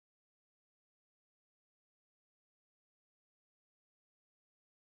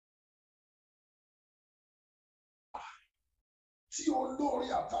tí olóore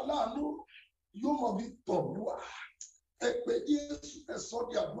àtàláàánú yóò mọ̀ bí tọ̀ mí wá. Ẹ pé Jésù ẹ sọ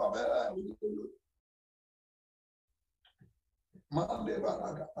di àdúrà bẹ́ẹ̀ olóore. Máa lè bára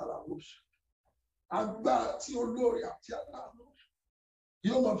gàtàrà lóṣù. Agbára tí olóore àti aláàánú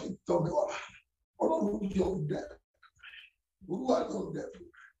yóò mọ̀ fi tọ̀ mí wá. Ọlọ́run yọ̀ǹda. Olúwa yọ̀ǹda fún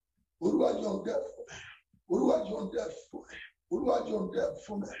mi. Olúwa yọ̀ǹda fún mi. Olúwa yọ̀ǹda fún mi. Olúwa yọ̀ǹda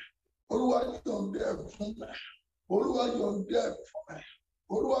fún mi. Olúwa yọ̀ǹda fún mi. Olúwa yọ̀ǹda fún mi.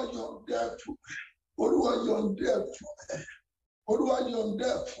 Olúwa yọ̀ǹda fún mi. Olúwa yọ̀ǹda fún mi. Olúwa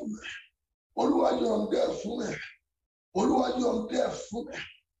yọ̀ǹda fún mi. Olúwa yọ̀ǹda fún mi. Olúwa yọ̀ǹda fún mi.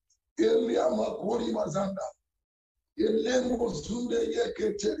 Elia makori mazanda. Elemo zunde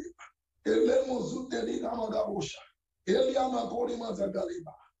yeketeri. Elemo zunde ni namagabosha. Elia makori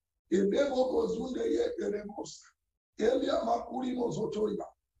mazagaliba. Elemo zunde yekeremosa. Elia makuri mozotoriba.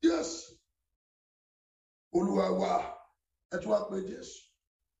 Yes. Olúwa wa, ẹ tún wá pé Jésù.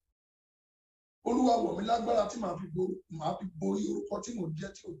 Olúwa wọ̀ mí lágbára tí màá fi borí orúkọ tí mò ń jẹ́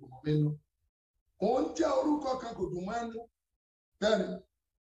tí ò dùn mọ́ mi nú. Òun jẹ́ orúkọ kan kò dùn mọ́ ẹnu. Bẹ́ẹ̀ni,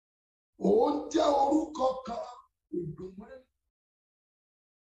 òun jẹ́ orúkọ kan kò dùn mọ́ ẹnu.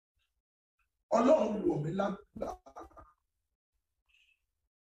 Ọlọ́run wọ̀ mí lágbára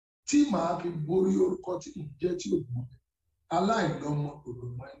tí màá fi borí orúkọ tí mò ń jẹ́ tí ò dùn mọ́ mi. Aláìlọ́mọ kò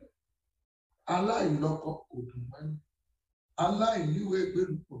dùn mọ́ ẹnu. Aláìlọ́kọ kò dùn mọ́ ẹnu. Aláìníwèé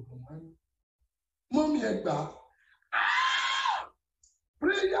gbèrú kò dùn mọ́ ẹnu. Mọ́mí ẹgbà,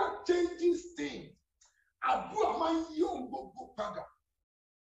 prayer changes things. Àdúrà máa ń yí ohun gbogbo padà.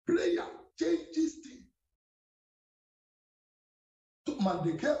 Prayer changes things. To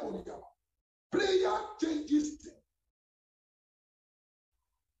mandeke oníyàwó. Prayer changes things.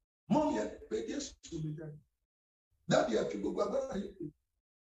 Mọ́mí ẹ pé Jésù mi jẹ́. Dáàdi ẹ fi gbogbo agbára yìí pé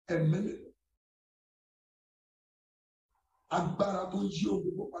ẹ̀mẹ́lẹ́. Agbára tó yí ohun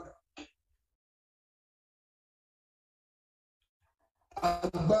gbogbo padà.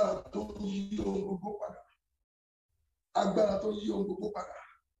 Agbára tó yí ohun gbogbo padà. Agbára tó yí ohun gbogbo padà.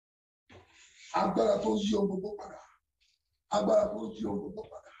 Agbára tó yí ohun gbogbo padà. Agbára tó yí ohun gbogbo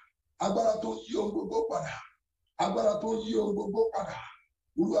padà. Agbára tó yí ohun gbogbo padà. Agbára tó yí ohun gbogbo padà.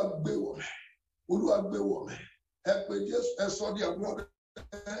 Olúwa gbé wọ̀ mí. Olúwa gbé wọ̀ mí. Ẹ pé Jésù ẹ sọ di àdúrà bẹ́ẹ̀.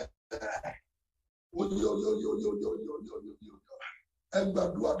 Ẹ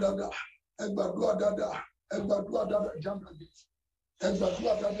gbàdúrà dáadáa. Ẹ gbàdúrà dáadáa. Ẹ gbàdúrà dáadáa. Jàǹdàgé. Ẹ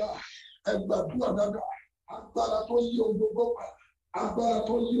gbàdúrà dáadáa. Ẹ gbàdúrà dáadáa. Agbára tó yí ohun gbogbo padà. Agbára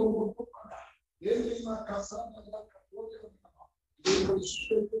tó yí ohun gbogbo padà. Èyí máa kà sáà náà lákà tó yẹ ọ̀nà.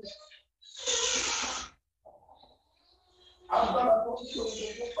 Agbára tó yí ohun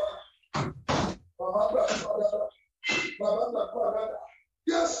gbogbo padà. Bàbá gbàdúrà dáadáa. Bàbá gbàdúrà dáadáa.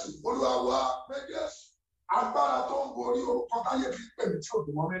 Jésù Olúwa wa pé Jésù. Agbára tó ń borí orúkọ táyé fi pè mí tí ò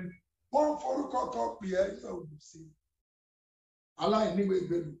dùn mọ́ mi. Wọ́n ń forúkọ kan pè é ní òdù sí i. Aláìníwèé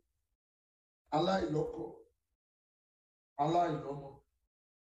ìgbèlú, aláìlọ́kọ, aláìlọ́mọ.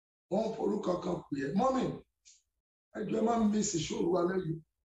 Wọ́n ń forúkọ kan pè é. Mọ́mì, ẹjọ́ ẹ máa ń mísì ṣòro alẹ́ yìí.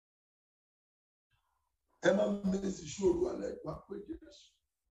 Ẹ máa ń mísì ṣòro alẹ́ yìí. Wàá pé Jésù.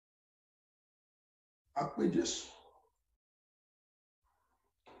 Wàá pé Jésù.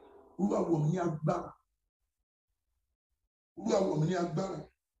 Olúwa wọ̀ mí ní agbára. Olúwa wọ̀ mí ní agbára.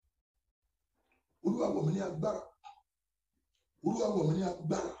 Olúwa wọ̀ mí ní agbára. Olúwa wọ̀ mí ní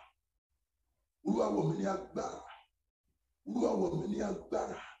agbára. Olúwa wọ̀ mí ní agbára. Olúwa wọ̀ mí ní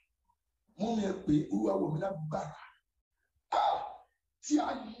agbára. Mú mi ẹ pé Olúwa wọ̀ mí ní agbára. Tí a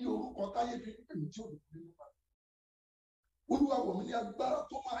yí orúkọ táyé fi ń pè mí tí ò dùn mí nípa. Olúwa wọ̀ mí ní agbára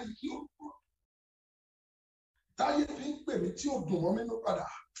tó máa yí orúkọ táyé fi ń pè mí tí ò dùn mọ́ mi ní padà.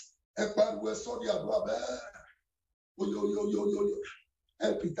 Ẹ pariwo ẹ sọ di àdúrà bẹ́ẹ̀. Oyo. Ẹ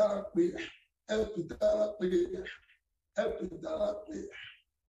pìtàrà pé. Ẹ pìtàrà pé. Ẹ pìtàrà pé.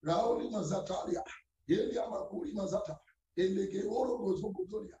 Raoli mazataria. Elia makuri mazata. Elege oro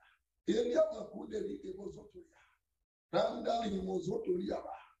gozogozoria. Elia makule rike gozotoria. Randali mozotoria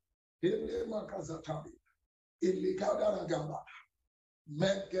ba. Ele makazatari. Ele kadara gamba.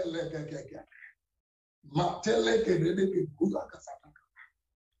 Mekelekekeke. Matelekedeke buza kasataka.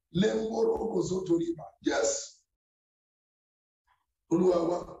 Lemboro gozotoriba. Yes. Olúwa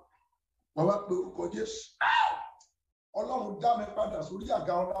wa. Bàbá pé orúkọ Jésù. Ọlọ́run dá mi padà sórí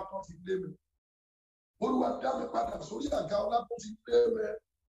àga ọlá tó ti lé mi. Olúwa dá mi padà sórí àga ọlá tó ti lé mi.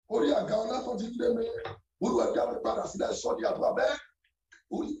 Orí àga ọlá tó ti lé mi. Olúwa dá mi padà sílẹ̀ sọ́ọ̀dì àdúrà bẹ́ẹ̀.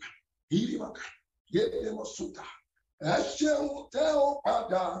 Orí ìrì màkà. Yéé mo sùtà. Ẹ ṣeun tẹ́ ó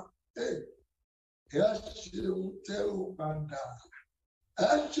padà. Ẹ ṣeun tẹ́ ó padà.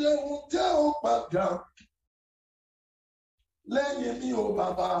 Ẹ ṣeun tẹ́ ó padà. lẹ́yìn mi ò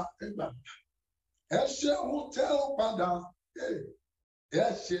bàbá ẹgbà ẹ ṣeun tẹ́ ó padà ẹ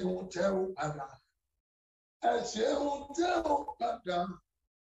ṣeun tẹ́ ó padà ẹ ṣeun tẹ́ ó padà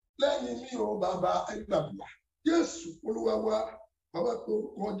lẹ́yìn mi ò bàbá ẹgbà Jésù Olúwa wa bàbá tó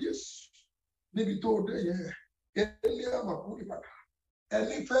kọ Jésù níbi tó dé yẹn ilé àmàkùnrin bàbá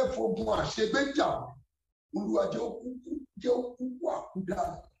ẹni fẹ́ fogun àṣegbéjà Olúwa jẹ́ òkúkú àkúdá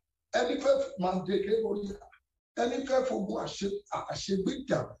ẹni fẹ́ máa dèké lórí ẹni fẹ́ fogun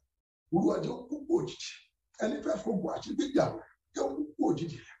àṣegbéjà Olúwa jẹ́ òkúkú òjijì ẹni fẹ́ fogun àṣegbéjà jẹ́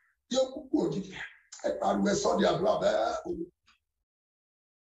òkúkú òjijì ẹ pariwo ẹ sọ́ di àdúrà bẹ́ẹ̀ o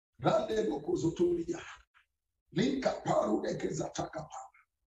rande lókozo tó rí ya linka paru ekeza takapa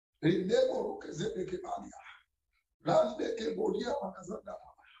rindego rokezebe kebalia rande kebolia makazanda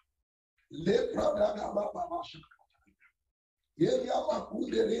le prada na baba mashaka yeli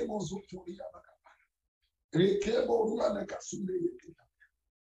amakunde remo zuturia makapa rekebo rua na kasunde yekita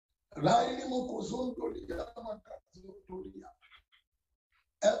laini mokozondo liya makazotoria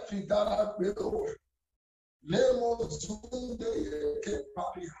efidara kweo lemo zunde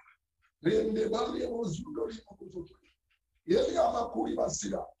yekepalia rende bali mozundo limokozoto yeli amakuri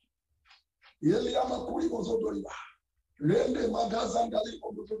basira yeli amakuri mozodori ba rende magazanga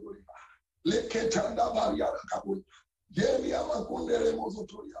limokozoto ba leketanda baria kabuni yeli amakundere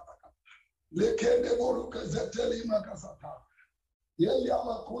mozotori abaka lekende boruka zeteli makasata yeli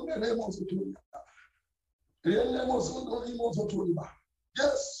amakundere mozotori yeli mozondori mozotori ba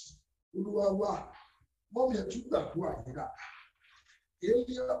yes Olúwa wa mo me tuba kwa ira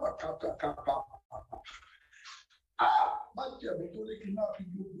yeli amakata kapa má jẹ́ mi tó lé kí n máa fi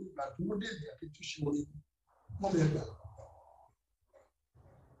gbogbo ìgbà dúró dé ìgbà kí n tún ṣe orí mọ́ mi ẹgbà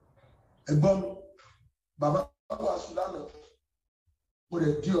ẹ̀gbọ́n mi bàbá wa sùn lánàá mo lè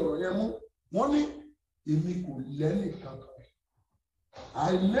di ọ̀rọ̀ yẹn mú wọ́n ní èmi kò lẹ́nì kankan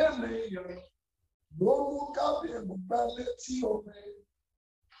àìlẹ́nì yẹn ló mú kábíyèmí gbá létí omi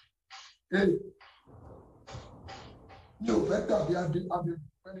mi ò fẹ́ dàbí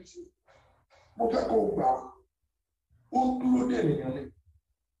abẹ́bẹ́ni sí mo fẹ́ kó gbà ó ń dúró dé ènìyàn ni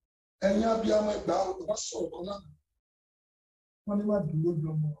ẹ̀yin abiyamọ ẹgbà wọ́n sọ̀rọ̀ kan náà wọ́n ní má dúró di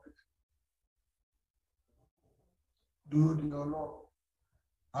ọmọ rẹ̀ dúró di Ọlọ́run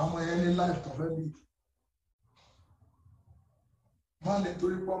àwọn ẹ̀yẹ ní láì tọ́fẹ́ bí má lè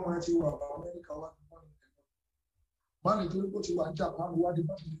torí pé ọmọ ẹ ti wà bá Amẹ́ríkà wá ní wọ́n ní ẹ̀gbọ́n má lè torí pé ó ti wà Japan wá ní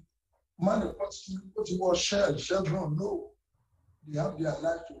báyìí má lè pọ̀ sí ó ti wọ Chevron no they have their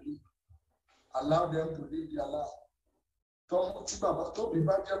life to live allow them to live their life tọ́mọ tí bàbá tóbi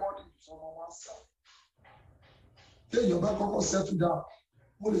bá jẹ́ mọ́dì ìsọmọ wá sá téèyàn bá kọ́kọ́ settle down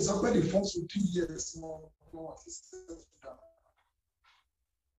mo lè sọ pé the first 2 years wọn ti settle down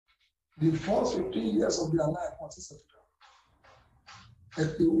the first 15 years of their life wọn ti settle down ẹ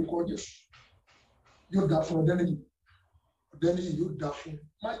pé orúkọ Jésù yóò dá fún ọdẹ́ni yìí yóò dá fún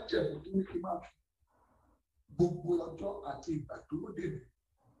má jẹ́ kó tó ní kí n má fi gbogbo ọjọ́ àti ìgbà dúró dè mí.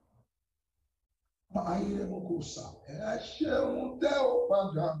 Ayé mo kò sà ẹ ṣeun tẹ́ ò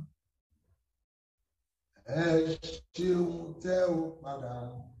padà ẹ ṣeun tẹ́ ò padà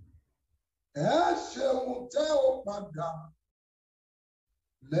ẹ ṣeun tẹ́ ò padà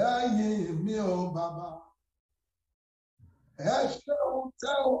lẹ́yìn mi ò bàbá ẹ ṣeun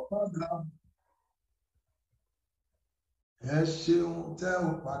tẹ́ ò padà ẹ ṣeun tẹ́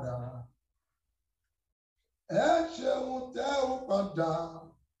ò padà ẹ ṣeun tẹ́ ò padà.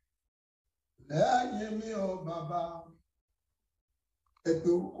 Lẹ́yìn mi ò bàbá ẹ pé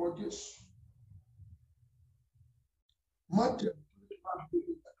orúkọ Jésù má jẹ́ kí n máa fi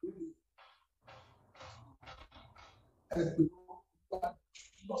ìgbàlódé ẹ pé orúkọ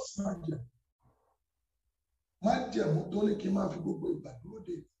lọ́sàn-án má jẹ́ mú tó ní kí n máa fi gbogbo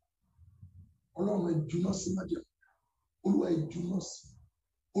ìgbàlódé Ọlọ́run ẹ jùnà sí má jẹ́ Olúwa ẹ jùnà sí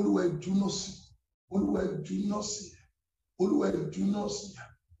Olúwa ẹ jùnà sí Olúwa ẹ jùnà sí Olúwa ẹ jùnà sí.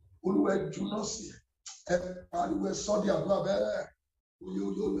 Olúwa jùnà sí ẹ pariwo ẹ sọ di àdúrà bẹ́ẹ̀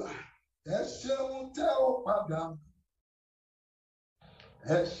oyóyóyó ẹ ṣeun tẹ́ ó padà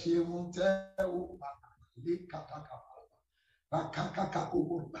ẹ ṣeun tẹ́ ó padà lé kàkàkàpà bàkàkàkà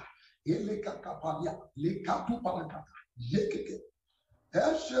kókó gbà ilé kàkàpàlíà lé kàtúpàlàkàkà yé kéke ẹ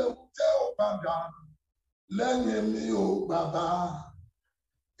ṣeun tẹ́ ó padà lẹ́yìn mi ò bàbá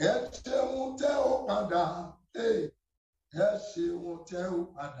ẹ ṣeun tẹ́ ó padà ẹ ṣeun tẹ́ ó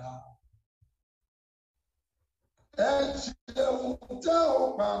padà ẹ ṣeun tẹ́ ó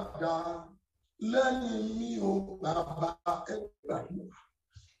padà lẹ́yìn mi ò bàbá ẹ gbàdúrà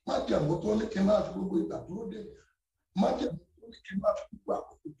má jẹ̀mú tó ní kí n máa fi gbogbo ìgbà dúró dé má jẹ̀mú tó ní kí n máa fi gbogbo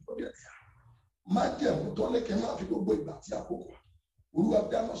àkókò dúró dé májẹ̀mú tó lékè máa fi gbogbo ìgbà tí àkókò olúwa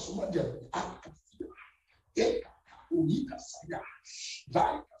dáná sọ májẹ̀mú àkàtúntà ẹ̀ka òní kàsáyà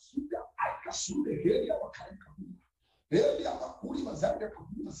láì kàsúdà àìkàsúdà hẹ́ẹ̀lì àwàkàyè kàbúrú hẹ́ẹ̀lì àwàkúrí màzáyà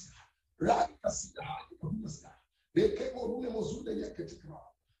kàbúrú màsíà ráì kàsídà àyè kàbúrú màsíà lèkè mọ̀rún mọ̀zúdà yẹ kẹtìkìrà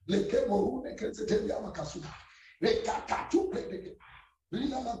lèkè mọ̀rún kẹtìkìrà yà màkàsúdà lèkà kàtú pẹ̀lẹ́kẹ̀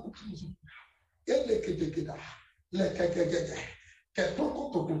rínà màkùtù mọ̀zúdà ẹ̀lẹ́kẹ̀dẹ̀kẹ̀dà lẹ́kẹ̀kẹ̀kẹ̀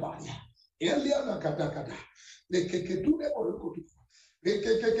kẹtọ́kọ̀tọ̀kọ̀ báyà Elia na kadakada lekeketune orokotu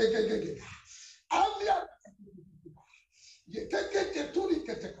lekekekekeke alia yekekeketuri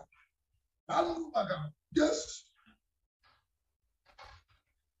keteka alu maga yes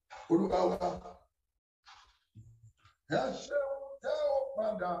Olúwa ẹ ṣeun tẹ́ ó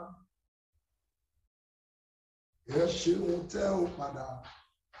padà ẹ ṣeun tẹ́ ó padà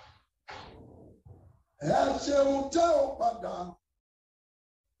ẹ ṣeun tẹ́ ó padà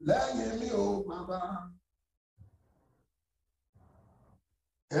lẹ́yìn mi ò bàbá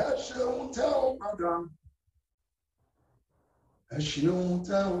ẹ ṣeun tẹ́ ó padà ẹ ṣeun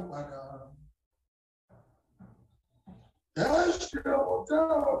tẹ́ ó padà ẹ ṣeun tẹ́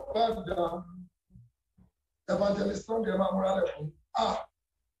ó padà evangelist Sunday máa múra lẹ̀ fún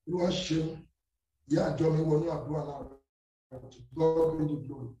ló wá ṣeun ìyá àjọ mi wọnú àdúrà láàárọ̀ God be the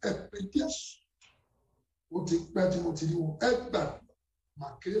glory ẹ pé Jésù ó ti pẹ́ tí mo ti rí wọn ẹ gbàdúrà.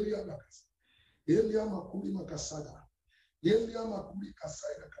 Makelia makasa, Elia makuri makasada, Elia makuri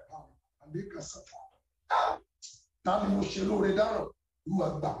kasaya kabama, Andeka sata. Tani mo ṣe lóore dáràn, Olúwa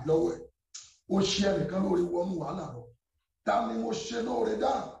gbà mí lọ́wọ́ ẹ̀. Ó ṣe ẹnìkan lóore wọnú wàhálà lọ. Tani mo ṣe lóore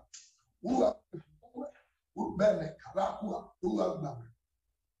dáràn, Olúwa bẹ́ẹ̀ ni kàlákùá, Olúwa gbà mí.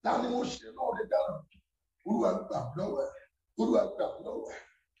 Tani mo ṣe lóore dáràn, Olúwa gbà mí lọ́wọ́ ẹ̀. Olúwa gbà mí lọ́wọ́ ẹ̀.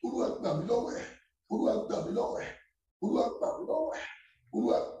 Olúwa gbà mí lọ́wọ́ ẹ̀. Olúwa gbà mí lọ́wọ́ ẹ̀. Olúwa gbà mí lọ́wọ́ ẹ̀.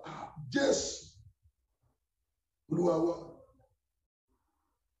 Olúwa Jésù Olúwa wa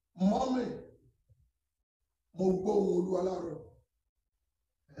mọ́mì mo gbóhùn Olúwa láàárọ̀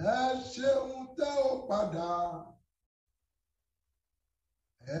ẹ ṣeun tẹ́ ó padà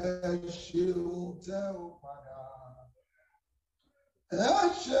ẹ ṣeun tẹ́ ó padà ẹ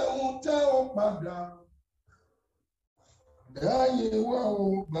ṣeun tẹ́ ó padà lẹ́yìn wa o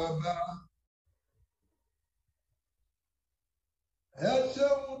bàbá. Ẹ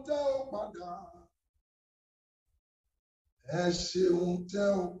ṣeun tẹ́ ó padà ẹ ṣeun tẹ́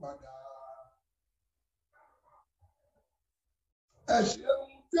ó padà ẹ ṣeun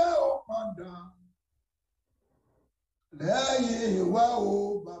tẹ́ ó padà lẹ́yìn wa o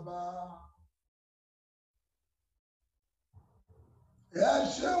bàbá ẹ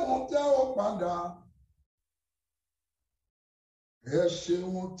ṣeun tẹ́ ó padà ẹ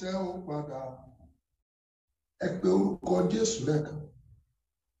ṣeun tẹ́ ó padà ẹ pe orúkọ Jésù lẹ́ẹ̀kan.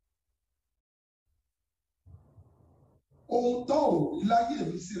 Ohun tó ò rí láyé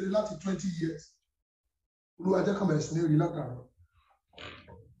mi sí rí láti 20 years. Olúwa jẹ́ ká bẹ̀rẹ̀ sí ní rí látara.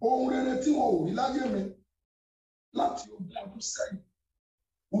 Ohun rere tí wọn ò rí láyé mi láti 20 ọdún sẹ́yìn.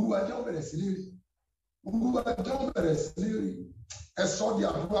 Olúwa jẹ́ ó bẹ̀rẹ̀ sí ní rí. Olúwa jẹ́ ó bẹ̀rẹ̀ sí ní rí. Ẹ sọ di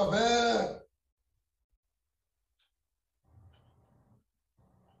àdúrà bẹ́ẹ̀.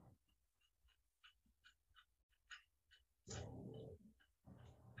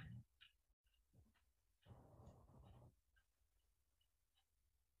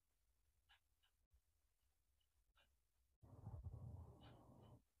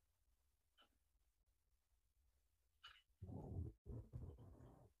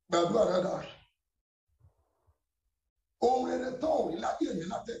 Gbàdúrà dáadáa. Ohun rere tó ò rí láyé mi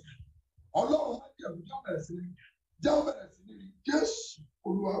látẹ̀yìn. Ọlọ́run má jẹ̀bú jẹ́ ó bẹ̀rẹ̀ sí ní rí. Jẹ́ ó bẹ̀rẹ̀ sí ní rí. Jésù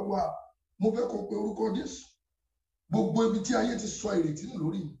Olúwa wa mo fẹ́ kó pe orúkọ Jésù. Gbogbo ibi tí ayé ti sọ ìrètí nù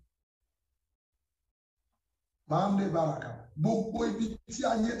lórí mi. Máa ń lé baraka. Gbogbo ibi tí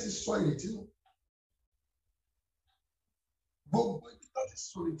ayé ti sọ ìrètí nù. Gbogbo ibi tí ayé ti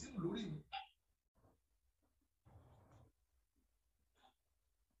sọ ìrètí nù lórí mi.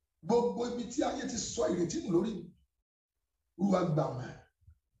 Gbogbo ibi tí ayé ti sọ ìrètí nù lórí mi. Olúwa gbà mí.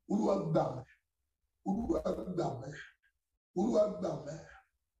 Olúwa gbà mí. Olúwa gbà mí. Olúwa gbà mí.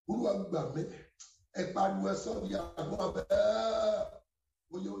 Olúwa gbà mí. Ẹ pariwo ẹ sọ di àgbọn bẹ́ẹ̀.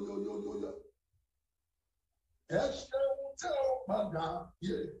 Oyo. Ẹ ṣeun tẹ́ ó padà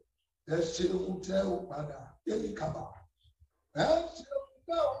yé. Ẹ ṣeun tẹ́ ó padà yé ní kaba. Ẹ ṣeun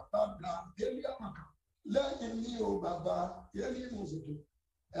tẹ́ ó padà yé ní àmàkà. Lẹ́yìn ní o bàbá yé ní mùsùlùmí.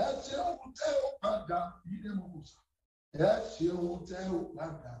 Ẹ ṣeun tẹ́ ó padà yé ní mùsùlùmí. Ẹ ṣeun tẹ́ ó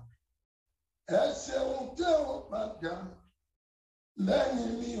padà. Ẹ ṣeun tẹ́ ó padà.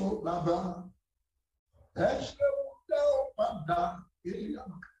 Lẹ́yìn ní o bàbá. Ẹ ṣeun tẹ́ ó padà yé ní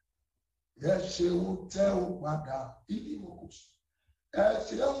àmàkà. ẹ ṣeun tẹ́ ò padà ìdí mo kò sí. Ẹ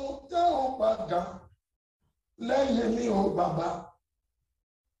ṣeun tẹ́ ò padà lẹ́yìn mi ò bàbá.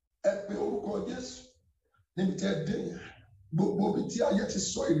 Ẹ pe orúkọ Jésù níbi tí ẹ dé yẹn. Gbogbo ibi tí ayé ti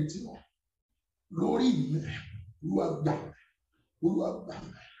sọ ìrètí nù lórí mi, Olúwa gbà mí, Olúwa gbà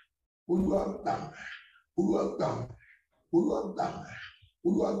mí, Olúwa gbà mí, Olúwa gbà mí, Olúwa gbà mí,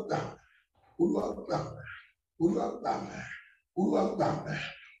 Olúwa gbà mí, Olúwa gbà mí, Olúwa gbà mí, Olúwa gbà mí.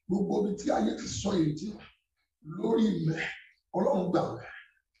 Gbogbo ibi tí ayé ti sọ ìrètí nù lórí mi, Ọlọ́run gbà mí,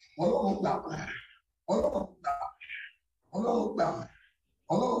 Ọlọ́run gbà mí, Ọlọ́run gbà mí, Ọlọ́run gbà mí,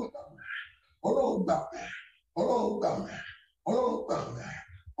 Ọlọ́run gbà mí, Ọlọ́run gbà mí, Ọlọ́run gbà mí, Ọlọ́run gbà mí,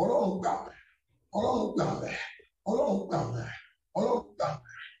 Ọlọ́run gbà mí, Ọlọ́run gbà mí, Ọlọ́run gbà mí, Ọlọ́run gbà mí.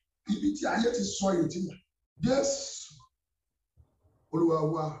 Ibi tí ayé ti sọ ìrètí nù, Jésù Olúwa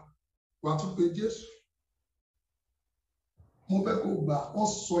wa, wà tún pé Jésù. Mo fẹ́ kó gbà wọ́n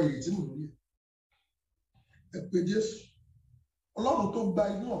sọ ìrètí nù lórí ẹ̀. Ẹ pé Jésù. Ọlọ́run tó gba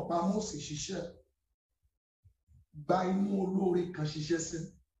inú ọ̀pá Mósè ṣiṣẹ́, gba inú olóore kan ṣiṣẹ́ sí,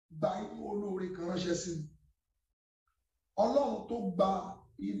 gba inú olóore kan ránṣẹ́ sí. Ọlọ́run tó gba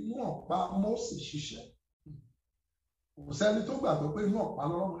inú ọ̀pá Mósè ṣiṣẹ́, kò sẹ́ni tó gbàgbọ́ pé inú ọ̀pá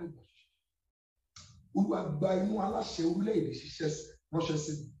lọ́rùn lè gbà ṣiṣẹ́. Olúwa gba inú aláṣẹ orílẹ̀-èdè ṣiṣẹ́ ránṣẹ́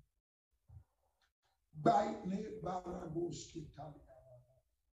sí. Gba ní baragoski tàbí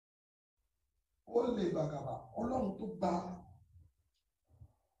ó lè bàgàbà. Ọlọ́run tó gba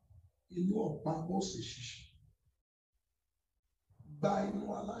inú ọ̀pá Mósè ṣiṣẹ́, gba inú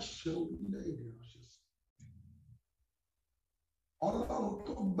aláṣẹ orílẹ̀-èdè ránṣẹ́ sí. Ọlọ́run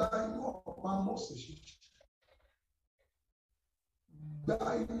tó gba inú ọ̀pá Mósè ṣiṣẹ́, gba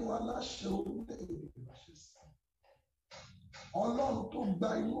inú aláṣẹ orílẹ̀-èdè ránṣẹ́ sí. Ọlọ́run tó gba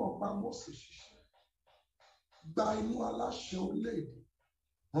inú ọ̀pá Mósè ṣiṣẹ́, gba inú aláṣẹ orílẹ̀-èdè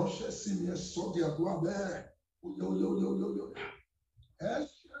ránṣẹ́ sí mi. Ẹ sọ di àdúrà bẹ́ẹ̀. Oyo. Ẹ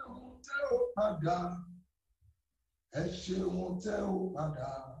ṣeun tẹ́ ò padà. Ẹ ṣeun tẹ́ ò padà.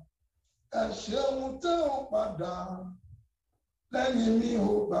 Ẹ ṣeun tẹ́ ò padà. Lẹ́yìn mi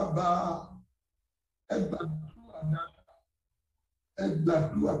ò bàbá. Ẹ gbàdúrà dáadáa. Ẹ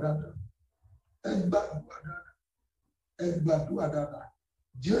gbàdúrà dáadáa. Ẹ gbàdúrà dáadáa. Ẹ gbàdúrà dáadáa.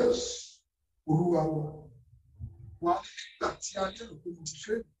 Jésù Olúwa wa. Wà nígbà tí ayé rò pé mo ti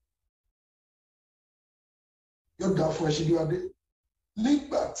fẹ́. Yóò dá fún ẹ ṣe ní adé.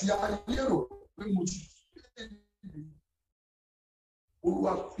 Nígbà tí ayé rò pé mo ti fẹ́.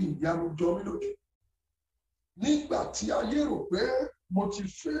 Olúwa fi ìyanu jọ mí lójú. Nígbà tí ayé rò pé mo ti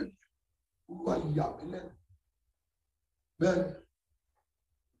fẹ́. Olúwa yà mí lẹ́nu. Bẹ́ẹ̀ni.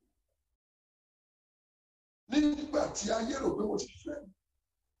 Nígbà tí ayé rò pé mo ti fẹ́.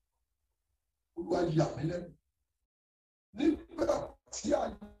 Olúwa yà mí lẹ́nu. Nígbà tí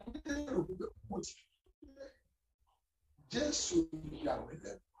ayé rò pé mo ti fẹ́. Jésù yà mí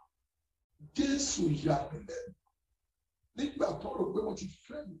lẹ́nu. Jésù yà mí lẹ́nu. Nígbà tó rò pé mo ti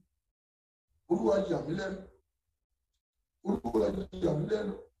fẹ́ mi. Olúwa yà mí lẹ́nu. Olúwa yà mí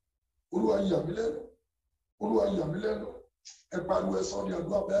lẹ́nu. Olúwa yà mí lẹ́nu. Olúwa yà mí lẹ́nu. Ẹ pariwo ẹ sọ ní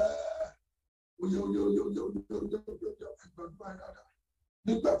àdúrà bẹ́ẹ̀. Oye. Ẹ gbàdúrà dáadáa.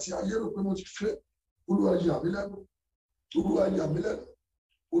 Nígbà tí ayé rò pé mo ti fẹ́. Olúwa yà mí lẹ́nu. Olúwa yà mí lẹ́nu.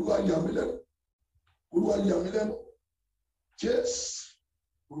 Olúwa yà mí lẹ́nu. Olúwa yà mí lẹ́nu. Jésù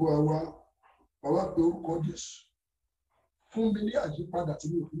Olúwa wa, bàbá pé orúkọ Jésù. Fún mi ní àyípadà tí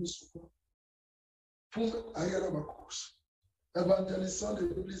mi ò fi ní sunkún. Fún ayélujára kòsì. Evangelist Sunday,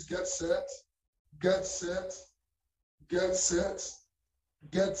 please get set. Get set. Get set.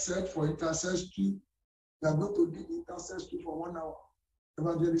 Get set for intercessory. We are going to lead intercessory for 1 hour.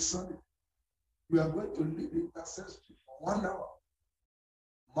 Evangelist Sunday. We are going to lead intercessory for 1 hour.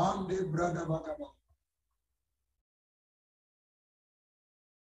 Monday, brother Bakaba.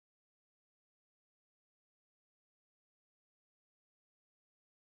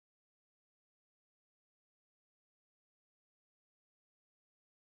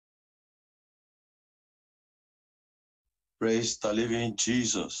 Praise the living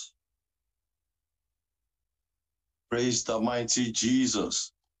Jesus. Praise the mighty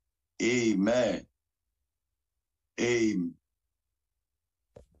Jesus. Amen. Amen.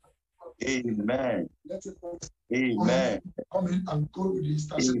 Amen. Amen. Come in and go with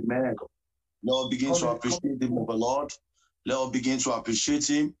this. Amen. Lord, begin to appreciate the move of the Lord. Lord, begin to appreciate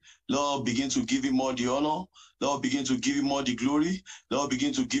him. Lord, begin to give him more the honor. Lord, begin to give him more the glory. Lord,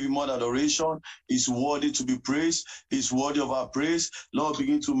 begin to give him more the adoration. He's worthy to be praised. He's worthy of our praise. Lord,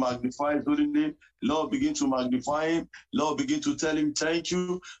 begin to magnify his holy name. Lord, begin to magnify him. Lord, begin to tell him thank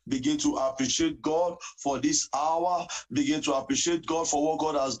you. Begin to appreciate God for this hour. Begin to appreciate God for what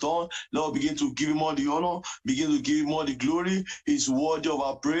God has done. Lord, begin to give him all the honor. Begin to give him all the glory. He's worthy of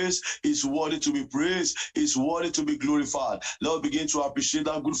our praise. He's worthy to be praised. He's worthy to be glorified. Lord, begin to appreciate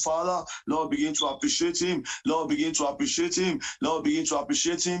that good Father. Lord, begin to appreciate him. Lord, begin to appreciate him. Lord, begin to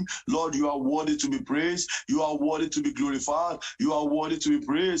appreciate him. Lord, you are worthy to be praised. You are worthy to be glorified. You are worthy to be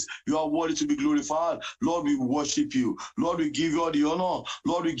praised. You are worthy to be glorified. Lord, we worship you. Lord, we give you all the honor.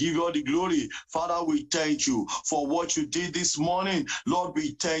 Lord, we give you all the glory. Father, we thank you for what you did this morning. Lord,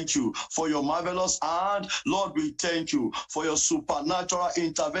 we thank you for your marvelous hand. Lord, we thank you for your supernatural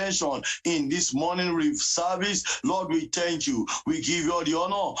intervention in this morning service. Lord, we thank you. We give you all the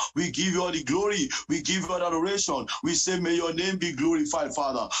honor. We give you all the glory. We give you all the adoration. We say, may your name be glorified,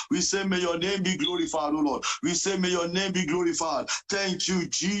 Father. We say, may your name be glorified, O Lord. We say, may your name be glorified. Thank you,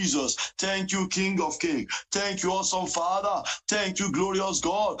 Jesus. Thank you, King of Kings. Thank you, awesome Father. Thank you, glorious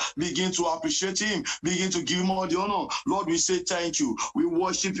God. Begin to appreciate him. Begin to give him all the honor. Lord, we say thank you. We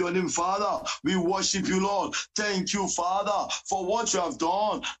worship your name, Father. We worship you, Lord. Thank you, Father, for what you have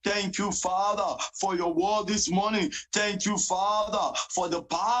done. Thank you, Father, for your word this morning. Thank you, Father, for the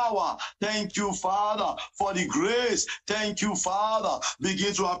power. Thank you, Father, for the grace. Thank you, Father.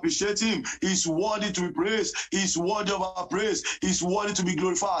 Begin to appreciate him. He's worthy to be praised. He's worthy of our praise. He's worthy to be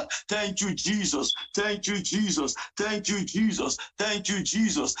glorified. Thank you, Jesus. Thank you, Jesus. Thank you, Jesus. Thank you,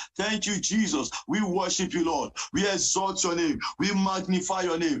 Jesus. Thank you, Jesus. We worship you, Lord. We exalt your name. We magnify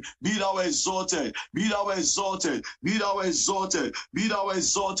your name. Be thou exalted. Be thou exalted. Be thou exalted. Be thou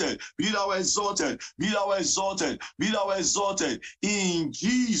exalted. Be thou exalted. Be thou exalted. Be thou exalted. In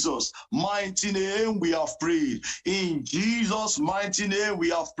Jesus' mighty name we have prayed. In Jesus' mighty name we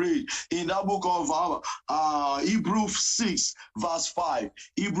have prayed. In that book of Hebrews 6 verse 5.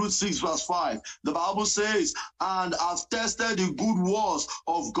 Hebrews 6 verse 5. The Bible says, and have tested the good words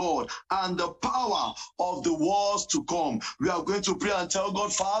of God and the power of the words to come. We are going to pray and tell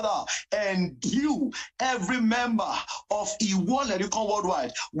God, Father, endue every member of Iwolerikon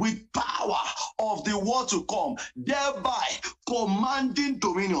Worldwide with power of the word to come, thereby commanding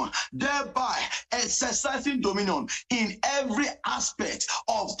dominion, thereby exercising dominion in every aspect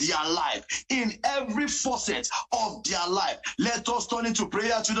of their life, in every facet of their life. Let us turn into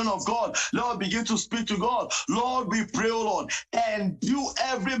prayer, children of God. Lord, begin to speak to God. Lord, we pray, oh Lord, endue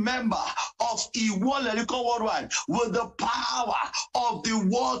every member of Iwolerikon Worldwide with the power of the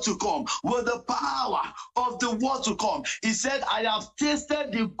word to come, with the power of the word to come. He said, I have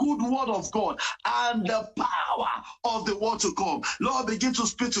tasted the good word of God and the power of the word to come. Lord, begin to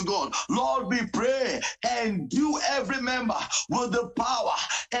speak to God. Lord, we pray, endue every member with the power,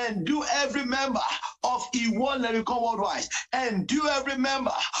 endue every member of Iwolerikon Worldwide, endue every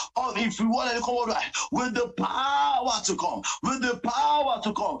member of Iwolerikon Worldwide with the power to come, with the power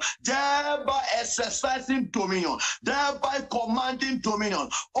to come, thereby exercising dominion, thereby commanding dominion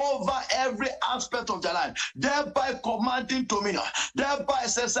over every aspect of their life, thereby commanding dominion, thereby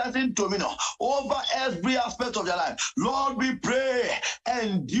exercising dominion over every aspect of their life. Lord, we pray,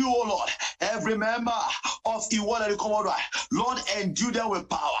 endue, O Lord, every member of Iwolerikon Worldwide. Lord, endue them with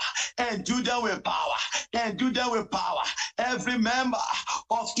power, endue them with power, endue them with power. Every member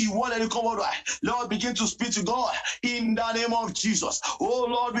of Iwolerikon Worldwide, Lord, begin to speak to God in the name of Jesus. Oh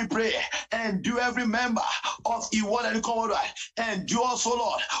Lord, we pray, endue every member of Iwolerikon Worldwide, endue us, O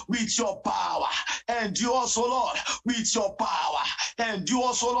Lord, with your power, endue us, O Lord, with your power, endue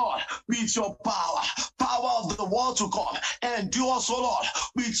us, O Lord, with your power, power of the world to come, endue us, O Lord,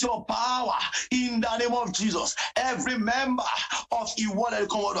 with your power in the name of Jesus. Every member of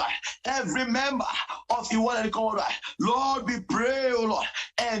Iwolerikon Worldwide, every member of Iwolerikon Worldwide, Lord, we pray, O Lord,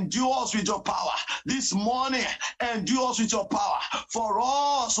 endue us with your power this morning, endue us with your power for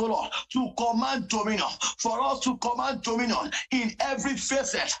us, O Lord, to command dominion, for us to command dominion in every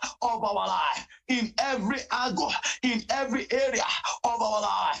facet of our life, in every angle, in every area of our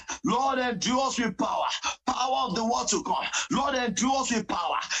life. Lord, endue us with power, power of the word to come. Lord, endue us with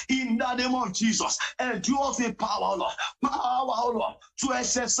power in the name of Jesus. Endue us with power, O Lord, power, O Lord, to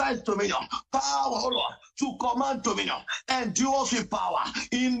exercise dominion, power, O Lord, to command dominion. Endue us with power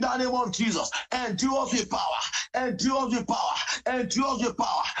in the name of Jesus. Endue us with power, endue us with power, endue us with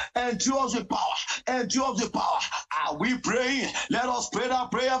power, endue us with power, endue us with power. Are we praying? Let us pray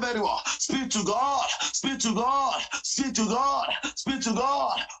that prayer very well. Speak to God, speak to God, speak to God, speak to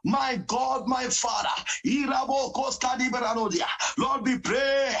God. My God, my Father, Lord, we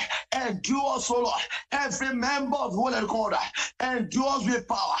pray, endue endure us, O Lord. Every member of the Holy God, endure us with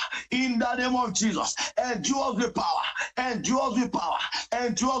power in the name of Jesus. Endure us with power. Endure us with power.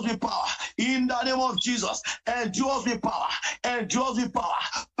 Endure us with power in the name of Jesus. Endure us with power. Endure us with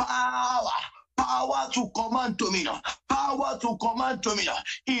power. Power to command dominion, power to command dominion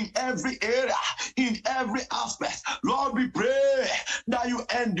in every area, in every aspect. Lord, we pray that you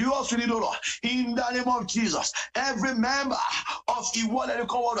endure us with it, Lord, in the name of Jesus. Every member of Iwole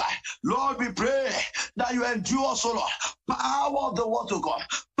Worldwide, Lord, we pray that you endure us, Lord. Power of the word of God,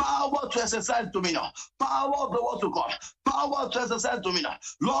 power to exercise dominion, power of the word of God, power to exercise dominion.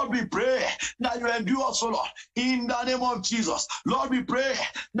 Lord, we pray that you endure us, Lord, in the name of Jesus. Lord, we pray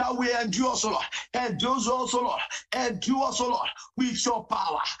that we endure us, Lord. Endure us, Lord. Endure us, Lord, with your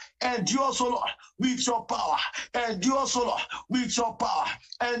power. Endure us, Lord, with your power. Endure us, Lord, with your power.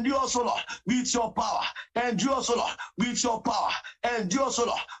 Endure us, Lord, with your power. Endure us, Lord, with your power. Endure us,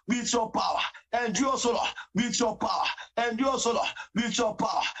 Lord, with your power. Endure us, Lord, with your power. Endure us, Lord, with your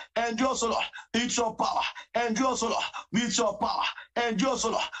power. Endure us, Lord, with your power. Endure us, Lord, with your power. Endure us,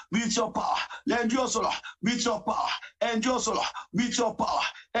 Lord, with your power. Endure us, Lord, with your power. Endure us, Lord, with your power.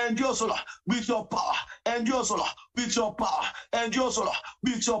 Endure us, Lord, with your power. Endure us, Lord, with your power. Endure us, Lord,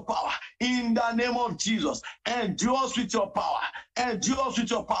 with your power. In the name of Jesus, endure us with your power. Endure us with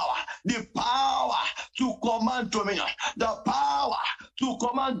your power. The power to command dominion. The power to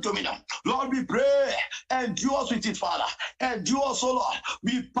command dominion. Lord, we pray, endure us with it, Father. Endure us, O Lord,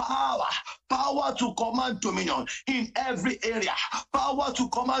 with power. Power to command dominion in every area. Power to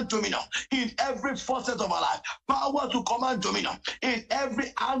command dominion in every facet of our life. Power to command dominion in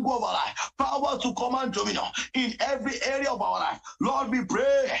every angle of our life. Power to command dominion in every area of our life. Lord, we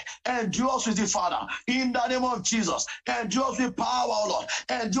pray, endure us with it, Father, in the name of Jesus. Endure us with power, O Lord.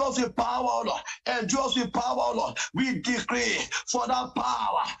 Endure us with power, O Lord. Endure us with power, O Lord. We decree for that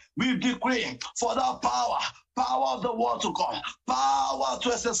power. We decree for that power. Power of the word to come, power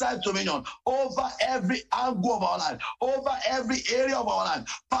to exercise dominion over every angle of our life, over every area of our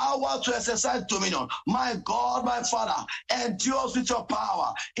life, power to exercise dominion. My God, my Father, endure us with your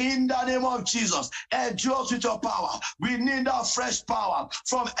power in the name of Jesus. Endure us with your power. We need that fresh power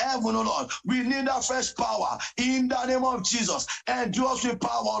from heaven, O Lord. We need that fresh power in the name of Jesus. Endure us with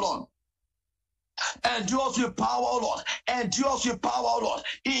power, O Lord. Endure us with power, O Lord. Endure us with power, O Lord.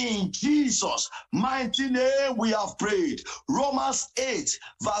 In Jesus' mighty name we have prayed. Romans 8,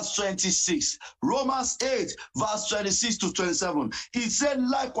 verse 26. Romans 8, verse 26 to 27. He said,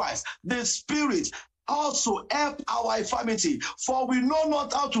 likewise, the Spirit also help our infirmity, for we know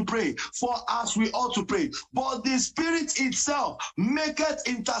not how to pray for as we ought to pray, but the Spirit itself maketh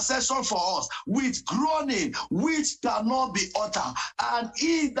intercession for us with groaning which cannot be uttered. And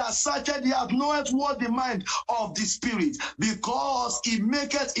he that searcheth the heart knoweth what the mind of the Spirit, because he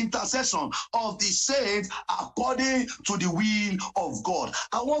maketh intercession of the saints according to the will of God.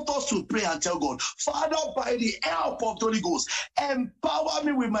 I want us to pray and tell God, Father, by the help of the Holy Ghost, empower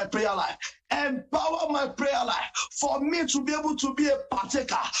me with my prayer life. Empower my prayer life for me to be able to be a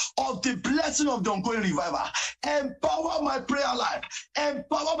partaker of the blessing of the ongoing revival. Empower my prayer life.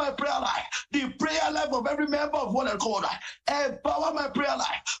 Empower my prayer life. The prayer life of every member of One Accord. Empower my prayer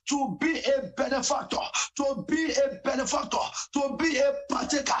life to be a benefactor, to be a benefactor, to be a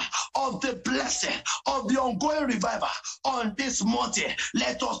partaker of the blessing of the ongoing revival on this mountain.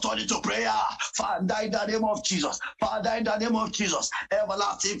 Let us turn into prayer. Father, in the name of Jesus. Father, in the name of Jesus.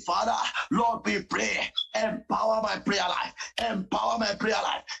 Everlasting Father, Lord, we pray, empower my prayer life, empower my prayer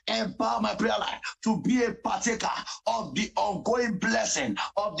life, empower my prayer life to be a partaker of the ongoing blessing,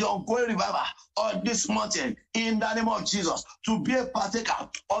 of the ongoing revival on this mountain, in the name of Jesus, to be a partaker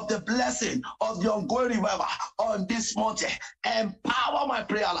of the blessing of the ongoing revival on this mountain. Empower my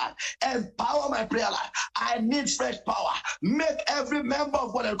prayer life, empower my prayer life. I need fresh power. Make every member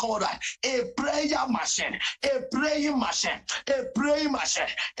of What Accord a prayer machine, a praying machine, a praying machine,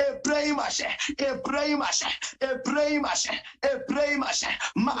 a praying machine. A praying machine, a praying machine, a praying machine.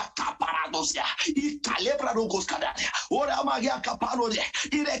 Makaparadosia, Ikalebradogos Kadaria, Ora Magia Caparode,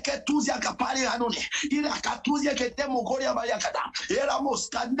 Ireketuzia Capari Anone, Irakatuzia Ketemogoria Bayakata, Eramos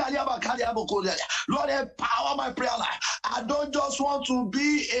Candalia Bacaria Bocoria. Lord, empower my prayer life. I don't just want to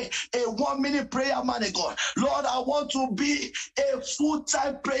be a 1 minute prayer man, God. Lord, I want to be a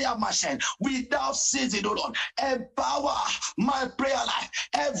full-time prayer machine without ceasing, Lord. Empower my prayer life.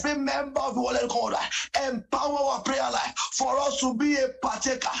 Every member of the World God, empower our prayer life for us to be a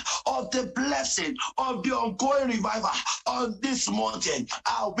partaker of the the blessing of the ongoing revival on this mountain.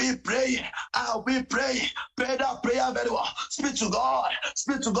 I'll be praying. I'll be praying. Pray that prayer very well. Speak to God.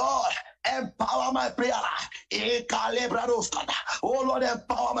 Speak to God. Empower my prayer life. Oh Lord,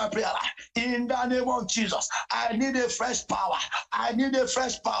 empower my prayer life. In the name of Jesus, I need a fresh power. I need a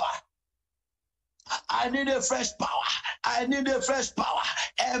fresh power. I need a fresh power. I need a fresh power.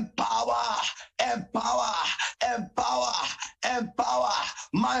 Empower, empower, empower, empower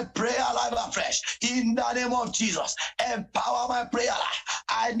my prayer life afresh. In the name of Jesus, empower my prayer life.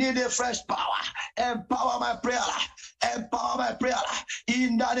 I need a fresh power. Empower my prayer life. Empower my prayer life.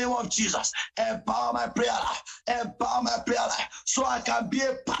 In the name of Jesus, empower my prayer life. Empower my prayer life so I can be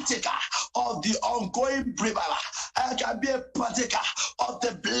a partaker of the ongoing revival. I can be a partaker of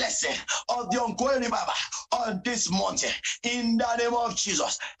the blessing of the ongoing revival on this mountain. In the name of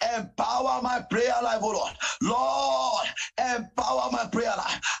Jesus, empower my prayer life, oh Lord. Lord, empower my prayer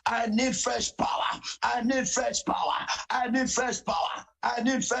life. I need fresh power. I need fresh power. I need fresh power. I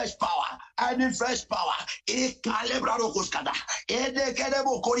need fresh power. I need fresh power.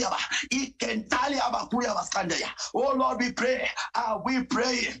 Oh Lord, we pray. Are we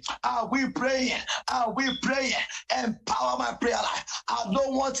praying? Are we praying? Are we praying? Empower my prayer life. I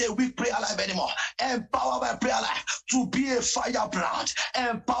don't want a weak prayer life anymore. Empower my prayer life to be a firebrand.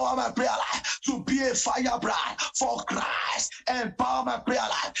 Empower my prayer life to be a firebrand for Christ. Empower my prayer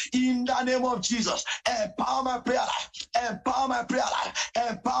life in the name of Jesus. Empower my prayer life. Empower my prayer life.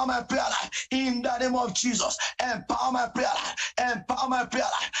 Empower my prayer life in the name of Jesus. Empower my prayer life. Empower my prayer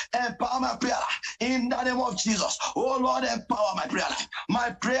life. Empower my prayer life in the name of Jesus. Oh Lord, empower my prayer life. My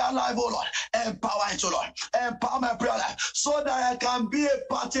prayer life, oh Lord, empower it, oh Lord. Empower my prayer life so that I can be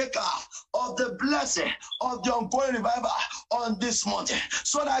a partaker of the blessing of the ongoing revival on this mountain.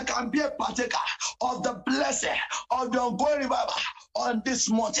 So that I can be a partaker of the blessing of the ongoing revival on this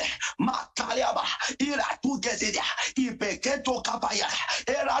mountain. Makaliaba, ira tu gezedia, ipeketo kapaya,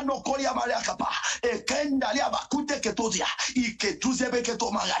 era no kolia maria kapa, ekenda liaba kute ketozia, iketuze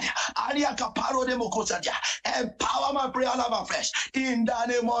beketo magania, aria kaparo de mokosadia. Empower my prayer life afresh in the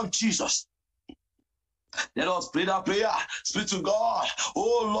name of Jesus. Let us pray that prayer. Speak to God.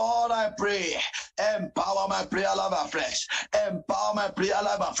 Oh Lord, I pray. Empower my prayer life afresh. Empower my prayer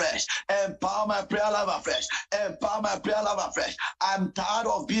life afresh. Empower my prayer life afresh. Empower my prayer life afresh. I'm tired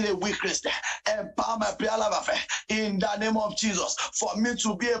of being a weak Christian. Empower my prayer life afresh. In the name of Jesus, for me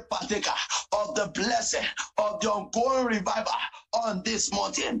to be a partaker of the blessing of the ongoing revival on this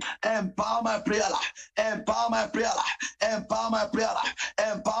mountain. Empower my prayer life. Empower my prayer life. Empower my prayer life.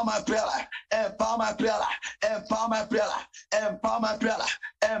 Empower my prayer life. Empower my prayer life. Empower my prayer life. Empower my prayer life.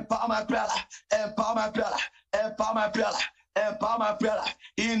 Empower my prayer life. Empower my prayer life. Empower my prayer life. Empower my prayer life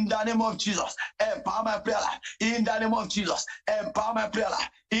in the name of Jesus. Empower my prayer life in the name of Jesus. Empower my prayer life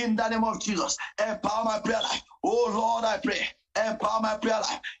in the name of Jesus. Empower my prayer life. Oh Lord, I pray. Empower my prayer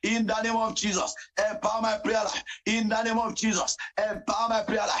life in the name of Jesus. Empower my prayer life in the name of Jesus. Empower my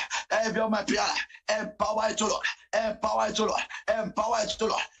prayer life. Empower my prayer life. Empower it, Lord. Empower it, Lord. Empower it,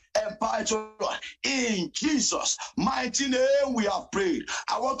 Lord. Empower it, Lord. In Jesus' mighty name we have prayed.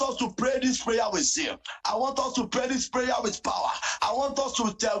 I want us to pray this prayer with zeal. I want us to pray this prayer with power. I want us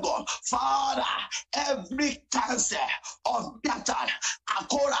to tell God, Father, every cancer of Dathan,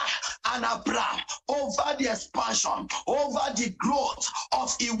 Akora, and Abraham over the expansion, over the growth of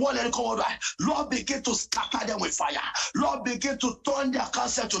Iwol and Komodo, Lord, begin to scatter them with fire. Lord, begin to turn their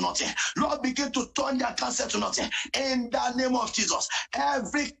cancer to nothing. Lord, begin to turn their cancer to nothing. In the name of Jesus,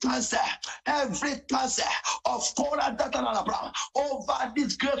 every cancer of Korah, Dathan, and Abraham over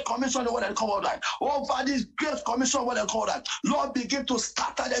this great commission of what they call that, over this great commission of what they call that, Lord, begin to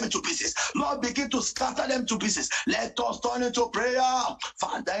scatter them into pieces. Lord, begin to scatter them to pieces. Let us turn into prayer.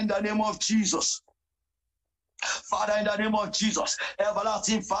 Father, in the name of Jesus. Father, in the name of Jesus,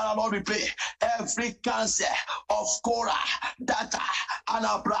 everlasting Father, Lord, we pray every cancer of Korah, Dathan, and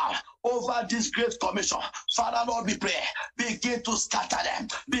Abraham over this great commission, Father, Lord, we pray, begin to scatter them,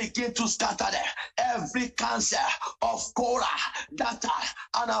 begin to scatter them. Every cancer of Korah, Dathan,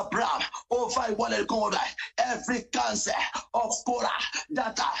 and Abraham over what they call that, every cancer of Korah,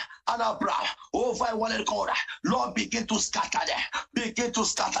 Dathan, and Abraham over what they call that, Lord, begin to scatter them, begin to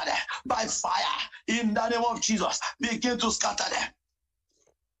scatter them by fire in the name of Jesus. Begin to scatter them.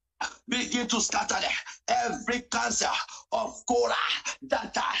 Begin to scatter them. Every cancer of Korah,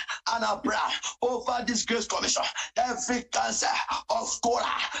 Dathan, and Abraham over this Grace Commission. Every cancer of Korah,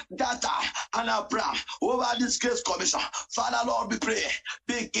 Dathan, and Abraham over this Grace Commission. Father, Lord, we pray.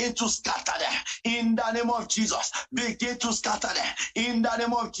 Begin to scatter them in the name of Jesus. Begin to scatter them in the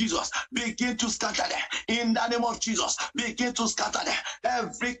name of Jesus. Begin to scatter them in the name of Jesus. Begin to scatter them.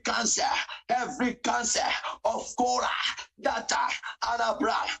 Every cancer of Korah, Dathan, and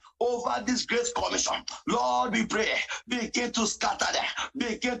Abraham over this Grace Commission. Lord, we pray. Begin to scatter them.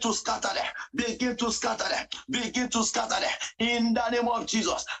 Begin to scatter them. Begin to scatter them. Begin to scatter them in the name of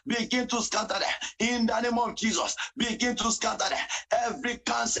Jesus. Begin to scatter them in the name of Jesus. Begin to scatter them. Every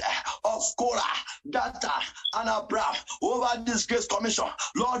cancer of Korah, Dathan, and Abraham over this Grace Commission.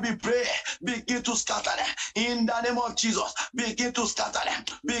 Lord, we pray. Begin to scatter them in the name of Jesus. Begin to scatter them.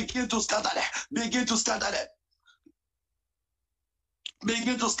 Begin to scatter them. Begin to scatter them.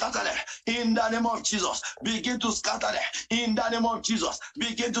 Begin to scatter them in the name of Jesus. Begin to scatter them in the name of Jesus.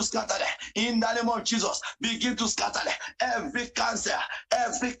 Begin to scatter them in the name of Jesus. Begin to scatter them. Every cancer,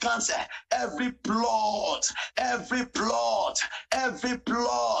 every plot, every plot, every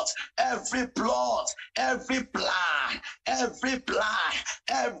plot, every plot, every plan, every plan,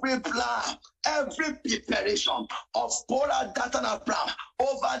 every plan, every preparation of Korah, Dathan, and Abraham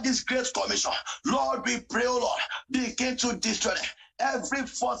over this Great Commission. Lord, we pray, oh Lord, begin to destroy them. Every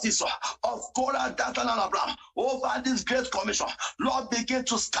forces of Korah, Dathan, and Abraham over this Great Commission, Lord, begin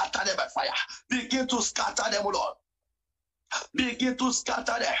to scatter them by fire. Begin to scatter them, Lord. Begin to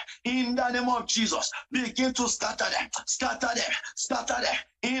scatter them in the name of Jesus. Begin to scatter them, scatter them, scatter them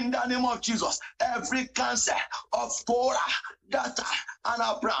in the name of Jesus. Every cancer of Korah, Dathan, and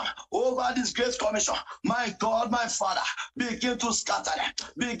Abraham over this Great Commission, my God, my Father, begin to scatter them,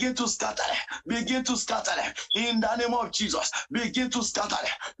 begin to scatter them, begin to scatter them in the name of Jesus. Begin to scatter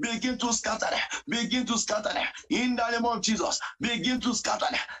them, begin to scatter them, begin to scatter them in the name of Jesus. Begin to scatter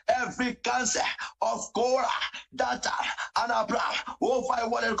them. Every cancer of Korah, Dathan, and Abraham over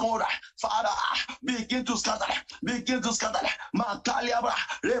what is called, Father, begin to scatter them, begin to scatter them. Makaliabra,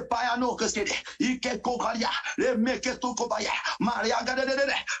 Repayano Keskede, Ike Kokaria, Remeke Tokobaya, Maria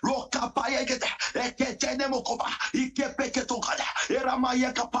Gadede, Roka Payekete, Eketenemokoba, Ike Peketokada,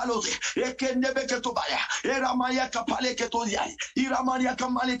 Eramaya Kapalozi, Ekenebeketobaya, Eramaya Kapaleketosia, Iramania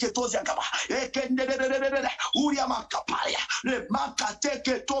Kamaleketosiakaba, Ekende, Uriama Kapalia,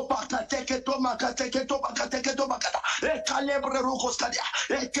 Makateke Topaka, Teke Tomaka, Teke Topaka, Teke Topaka, Ekalebre Rokoskadia,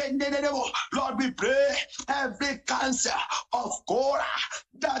 Ekende. Lord, we pray every cancer of Korah,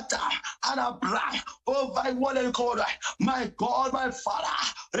 Dathan, and Abraham over what they call my God, my Father,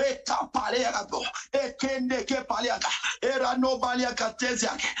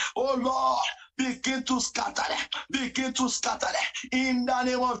 oh Lord, begin to scatter them, begin to scatter them in the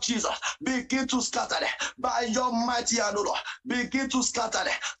name of Jesus. Begin to scatter them by your mighty hand, Lord. Begin to scatter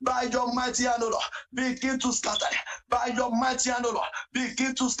them by your mighty hand, Lord. Begin to scatter them by your mighty hand, Lord.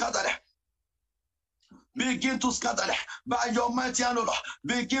 Begin to scatter them. Begin to scatter them by your mighty hand, Lord.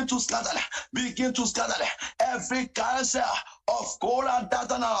 Begin to scatter them. Begin to scatter them. Every cancer of Korah,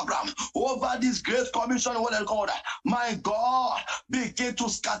 Dathan, and Abraham over this Great Commission, what they call that. My God, begin to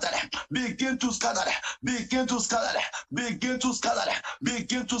scatter them. Begin to scatter them. Begin to scatter them. Begin to scatter them.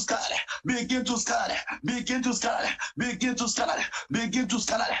 Begin to scatter them. Begin to scatter them. Begin to scatter them. Begin to scatter them. Begin to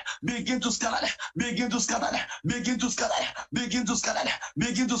scatter them. Begin to scatter them. Begin to scatter them. Begin to scatter them. Begin to scatter them.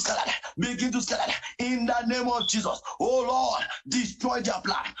 Begin to scatter them. Begin to scatter them. In the name of Jesus, oh Lord, destroy their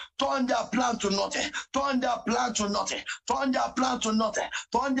plan. Turn their plan to nothing. Turn their plan to nothing. Turn their plan to nothing.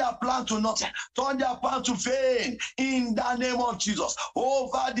 Turn their plan to nothing. Turn their plan to vain. In the name of Jesus,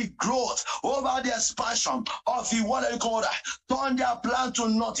 over the growth, over the expansion of the what I call that. Turn their plan to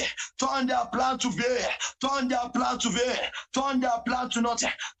nothing. Turn their plan to vain. Turn their plan to vain. Turn their plan to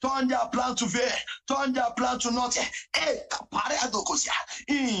nothing. Turn their plan to vain. Turn their plan to nothing.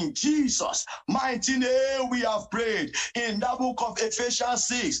 In Jesus' mighty name we have prayed. In the book of Ephesians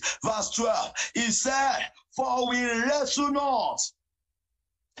 6 verse 12, he said, for we wrestle not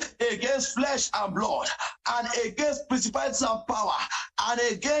against flesh and blood, and against principalities and power, and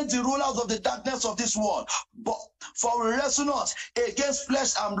against the rulers of the darkness of this world. But for we wrestle not against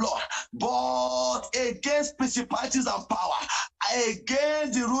flesh and blood, but against principalities and power,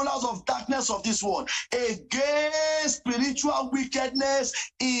 against the rulers of darkness of this world, against spiritual wickedness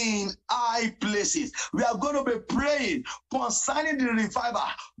in high places. We are going to be praying concerning the revival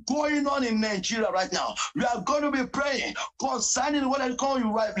going on in Nigeria right now. We are going to be praying concerning what I call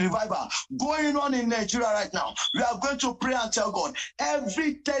revival going on in Nigeria right now. We are going to pray and tell God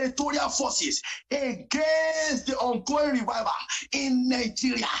every territorial forces against the ongoing revival in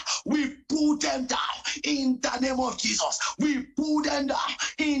Nigeria, we put them down in the name of Jesus. We put them down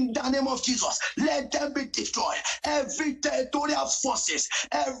in the name of Jesus. Let them be destroyed. Every territorial forces,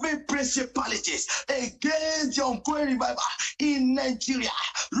 every principalities against the ongoing revival in Nigeria,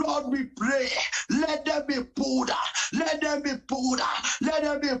 Lord, we pray, let them be pulled down. Let them be pulled down. Let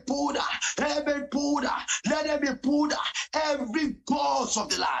them be pulled down. Let them be pulled down. Let them be pulled down. Every cause of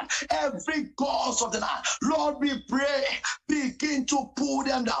the land, every cause of the land, Lord, we pray, begin to pull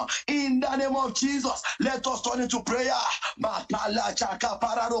them down in the name of Jesus. Let us turn into prayer.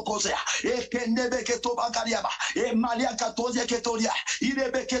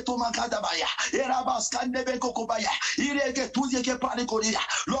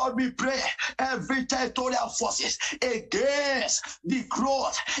 Lord, we pray every territorial forces against the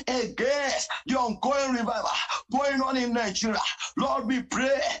growth, against the ongoing revival going on in Nigeria. Lord, we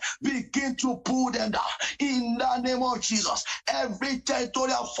pray, begin to pull them down in the name of Jesus. Every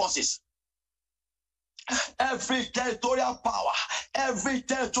territorial forces, every territorial power, every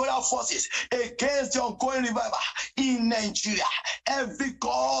territorial forces against the ongoing revival in Nigeria, every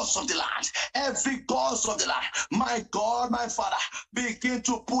cause of the land, every cause of the land, my God, my Father, begin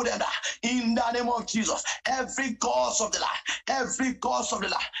to put them down in the name of Jesus. Every cause of the land, every cause of the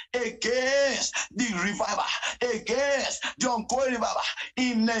land against the revival, against the ongoing revival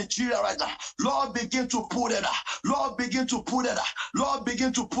in Nigeria right now, Lord, begin to put them down. Lord, begin to put them down. Lord,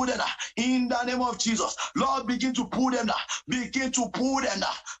 begin to put them down in the name of Jesus. Lord, begin to pull them down. Begin to pull them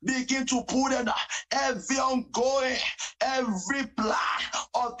down. Begin to pull them down. Every ongoing, every plan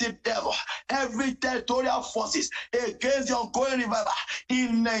of the devil, every territorial forces against the ongoing revival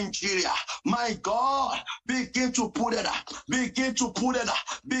in Nigeria, my God, begin to pull them down. Begin to pull them down.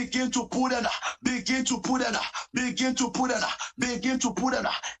 Begin to pull them down. Begin to pull them down. Begin to pull them down. Begin to pull them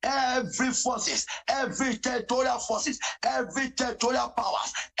down. Every forces, every territorial forces, every territorial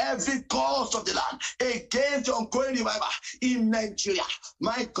powers, every cause of the land against the ongoing revival in Nigeria,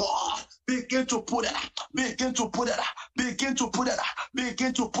 my God, begin to put it, begin to put it, begin to put it,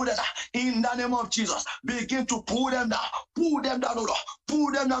 begin to put it in the name of Jesus. Begin to pull them down, pull them down, Lord,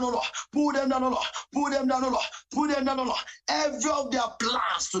 pull them down, Lord, pull them down, Lord, pull them down, Lord, pull them down, Lord. Every of their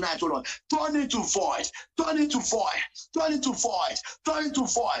plans tonight, Lord, turn into void, turn into void, turn into void, turn into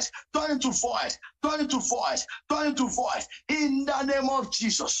void, turn into void, turn into void, turn into void in the name of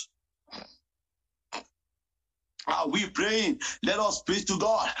Jesus. Are we praying? Let us pray to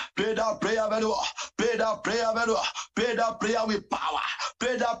God. Pray that prayer very well. Pray that prayer very well. Pray that prayer with power.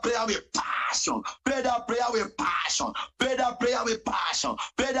 Pray that prayer with passion. Pray that prayer with passion. Pray that prayer with passion.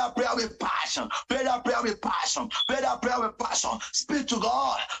 Pray that prayer with passion. Pray that prayer with passion. Pray that prayer with passion. Speak to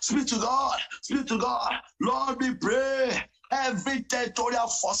God. Speak to God. Speak to God. Lord, we pray every territorial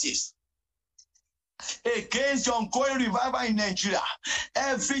forces against the ongoing revival in Nigeria,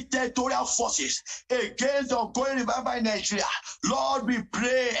 every territorial forces against the ongoing revival in Nigeria, Lord, we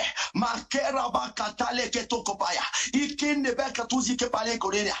pray.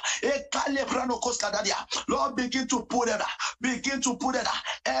 Lord, begin to put it, begin to put it,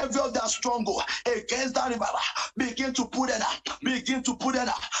 every of that stronghold against that revival, begin to put it, begin to put it,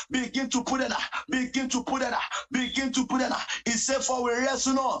 begin to put it, begin to put it, begin to put it. He said, for we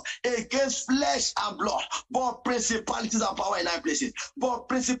wrestle not against flesh and blood, but principalities and power in high places, but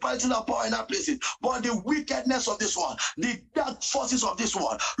principalities and power in high places, but the wickedness of this world, the dark forces of this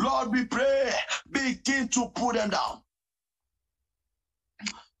world, Lord, we pray, begin to put them down.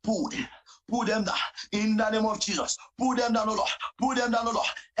 Put them down in the name of Jesus. Put them down, O Lord. Put them down, O Lord.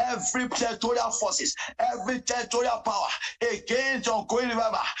 Every territorial forces, every territorial power against the ongoing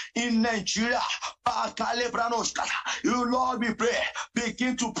revival in Nigeria. You, Lord, we pray.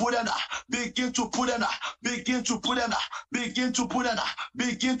 Begin to put them down. Begin to put them down. Begin to put them down. Begin to put them down.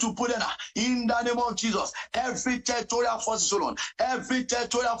 Begin to put them down in the name of Jesus. Every territorial forces, O Lord. Every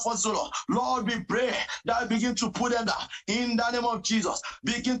territorial forces, O Lord. Lord, we pray that begin to put them down in the name of Jesus.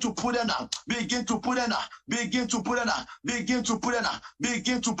 Begin to put them down. Begin to put it on. Begin to put it on. Begin to put it on.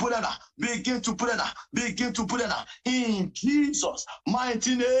 Begin to put it on. Begin to put it on. Begin to put it on. In Jesus'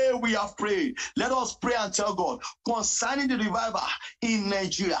 mighty name we have prayed. Let us pray and tell God concerning the revival in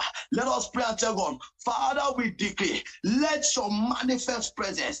Nigeria. Let us pray and tell God, Father, we decree, let your manifest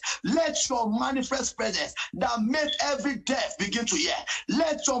presence, let your manifest presence that make every deaf begin to hear,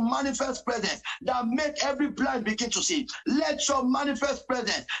 let your manifest presence that make every blind begin to see, let your manifest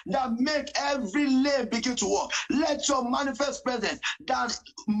presence that make every lame begin to walk, let your manifest presence that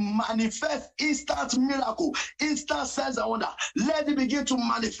manifest instant miracle, instant signs and wonder, let it begin to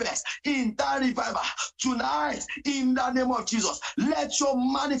manifest in that revival tonight in the name of Jesus. Let your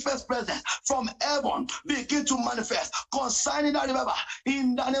manifest presence from heaven begin to manifest concerning that revival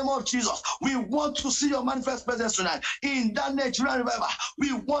in the name of Jesus. We want to see your manifest presence tonight in that Nigerian revival.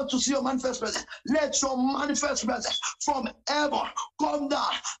 We want to see your manifest presence. Let your manifest presence from heaven come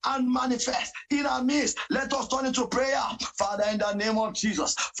down and manifest in our midst. Let us turn into prayer. Father, in the name of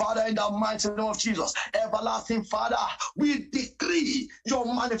Jesus, Father, in the mighty name of Jesus, everlasting Father, we decree your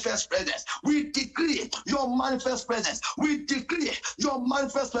manifest presence. We decree your manifest presence. We decree your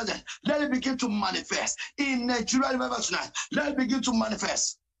manifest presence. Let it begin to manifest in Nigeria revival tonight. Let it begin to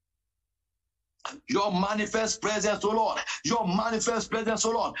manifest. Your manifest presence, oh Lord. Your manifest presence,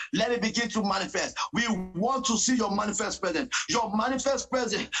 oh Lord. Let it begin to manifest. We want to see your manifest presence. Your manifest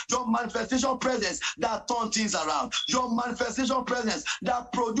presence. Your manifestation presence that turn things around. Your manifestation presence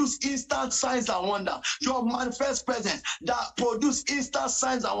that produce instant signs and wonder. Your manifest presence that produce instant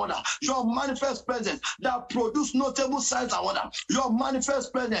signs and wonder. Your manifest presence that produce notable signs and wonder. Your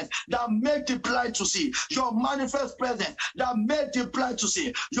manifest presence that make the blind to see. Your manifest presence that make the blind to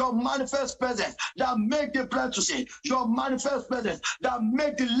see. Your manifest presence that make the blind to see, your manifest presence that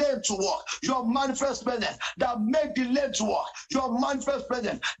make the lame to walk, your manifest presence that make the lame to walk, your manifest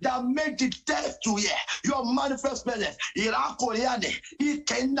presence that make the deaf to hear, your manifest presence. Irakoriane,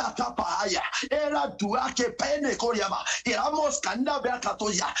 ikenda kapahaya, era duake pene koriama, iramos kanda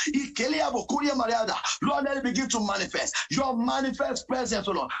beakatoya, ikelia bokuria mariada. Lord, let it begin to manifest. Your manifest presence,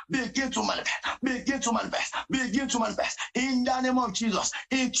 Lord, begin to manifest, begin to manifest, begin to manifest in the name of Jesus.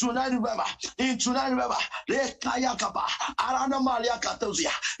 In tonight, remember. In tonight, remember,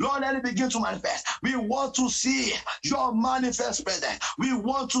 Lord, let it begin to manifest. We want to see your manifest presence. We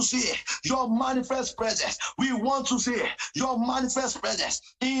want to see your manifest presence. We want to see your manifest presence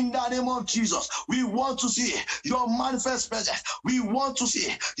in the name of Jesus. We want to see your manifest presence. We want to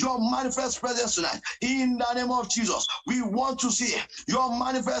see your manifest presence tonight in the name of Jesus. We want to see your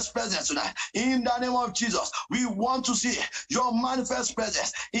manifest presence tonight in the name of Jesus. We want to see your manifest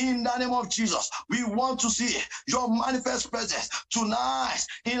presence in the name of Jesus. We want to see your manifest presence tonight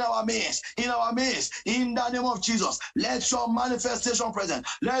in our midst, in the name of Jesus. Let your manifestation presence,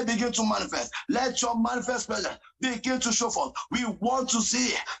 let it begin to manifest. Let your manifest presence begin to show forth. We want to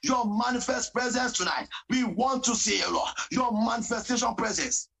see your manifest presence tonight. We want to see, Lord, your manifestation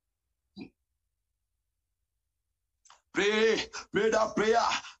presence. Pray that prayer.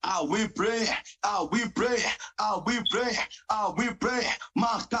 We pray. We pray. We pray. We pray.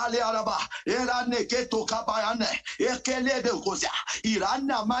 Makali araba. Era neketo kabayane. Ekele de kosia.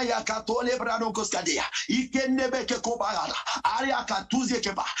 Irana maya katole brano koskadia. Ikenebe ke kobayana. Aria katuzie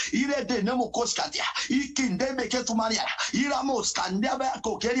keba. Ire de nemo koskadia. Ikindebe ke tumania. Iramos kandebe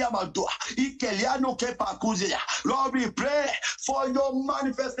kokeria madua. Ikeliano kepa kuzia. Lord, we pray for your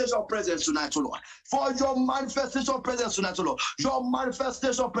manifestation presence tonight, Lord. For your manifestation presence tonight, Lord. Your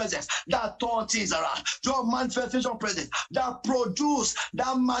manifestation presence that turn things around. Your manifestation presence that produce,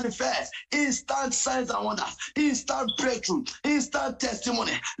 that manifest instant signs and wonders, instant breakthrough, instant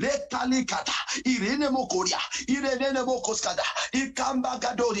testimony. Let Kalikata, Irene Mokoria, Irene Mokoskada, Ikamba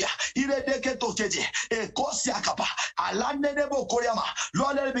Gadoria, Irene Ketokeji, Ekosiakapa, Alande Mokoriama.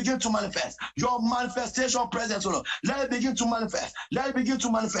 Lord, let it begin to manifest. Your manifestation presence, Lord. Let it begin to manifest. Let it begin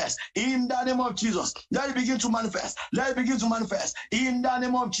to manifest in the name of Jesus. Let it begin to manifest. Let it begin to manifest in the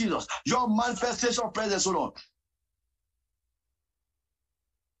name of Jesus. Your manifestation presence, Lord.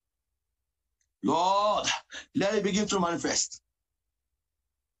 Lord, let it begin to manifest.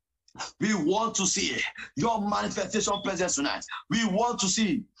 We want to see your manifestation presence tonight. We want to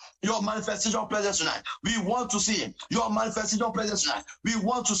see your manifestation presence tonight. We want to see your manifestation presence tonight. We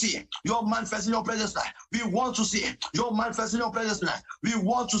want to see your manifestation presence tonight. We want to see your manifestation presence tonight. We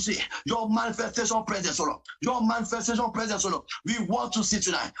want to see your manifestation presence, Lord. Your manifestation presence, Lord. We want to see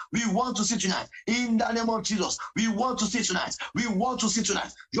tonight. We want to see tonight. In the name of Jesus, we want to see tonight. We want to see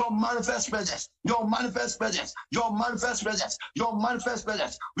tonight your manifest presence. Your manifest presence. Your manifest presence. Your manifest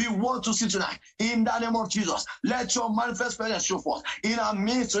presence. We want to see tonight in the name of Jesus. Let your manifest presence show forth in our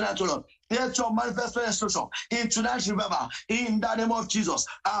midst tonight, Lord. Let your manifest presence in tonight's revival. In the name of Jesus.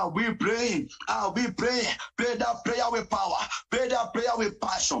 We pray. We pray. Pray that prayer with power. Pray that prayer with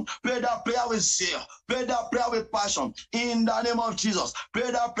passion. Pray that prayer with zeal. Pray that prayer with passion. In the name of Jesus.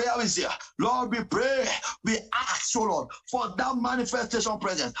 Pray that prayer with zeal. Lord, we pray. We ask, oh Lord, for that manifestation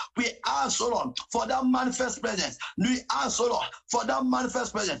presence. We ask, oh Lord, for that manifest presence. We ask, oh Lord, for that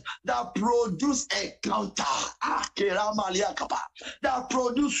manifest presence that produce encounter. That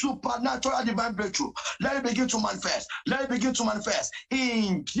produce supernatural divine breakthrough. Let it begin to manifest. Let it begin to manifest.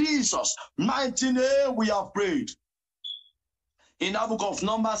 In Jesus' mighty name we have prayed. In that book of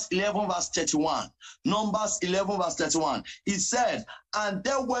Numbers 11 verse 31, Numbers 11 verse 31, it said, and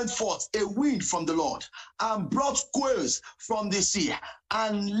there went forth a wind from the Lord, and brought quails from the sea,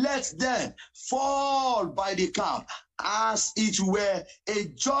 and let them fall by the camp, as it were a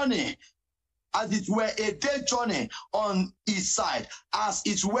journey, as it were a day journey on each side, as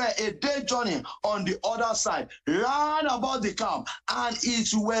it were a day journey on the other side, round about the camp, and it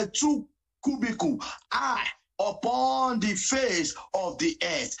were 2 cubicles high upon the face of the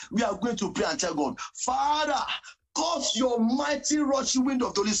earth. We are going to pray and tell God, Father, cause your mighty rushing wind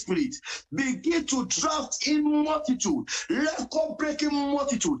of the Holy Spirit begin to draft in multitude, record-breaking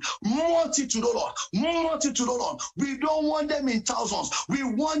multitude, oh Lord, multitude, oh Lord. We don't want them in thousands. We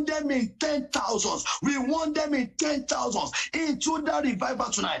want them in 10,000s. We want them in 10,000s into that revival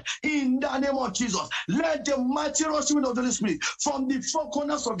tonight. In the name of Jesus, let the mighty rushing wind of the Holy Spirit from the 4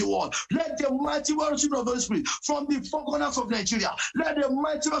 corners of the world, let the mighty rushing wind of the Holy Spirit from the 4 corners of Nigeria, let the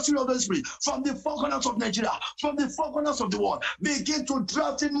mighty rushing wind of the Holy Spirit from the 4 corners of Nigeria, from the 4 corners of the world, begin to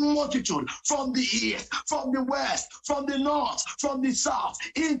draft in multitude from the east, from the west, from the north, from the south,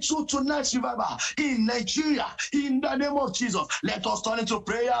 into tonight's revival in Nigeria, in the name of Jesus. Let us turn into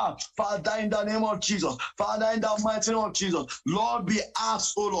prayer. Father, in the name of Jesus, Father, in the mighty name of Jesus, Lord, we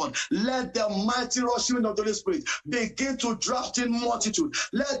ask, oh Lord, let the mighty rushing wind of the Holy Spirit begin to draft in multitude.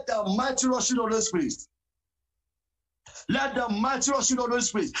 Let the mighty rushing of the Holy Spirit, let the mighty rushing of the Holy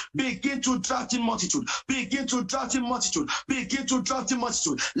Spirit begin to draft in multitude. Begin to draft in multitude. Begin to draft in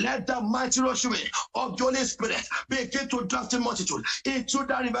multitude. Let the mighty rushing of the Holy Spirit begin to draft in multitude into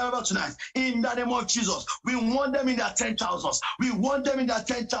that revival tonight. In the name of Jesus, we want them in their 10,000s. We want them in their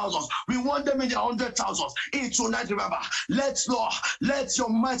 10,000s. We want them in their 100,000s. In tonight revival, let's Lord, let your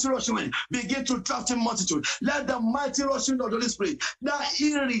mighty rushing begin to draft in multitude. Let the mighty rushing of the Holy Spirit, that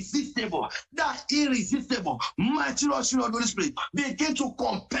irresistible mighty rushing of the Holy Spirit, begin to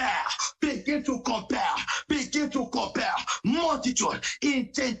compare multitude in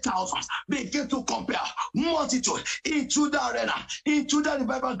 10,000s. Begin to compare multitude into the arena, into the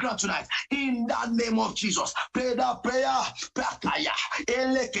revival ground tonight. In the name of Jesus, pray that prayer. Prakaya,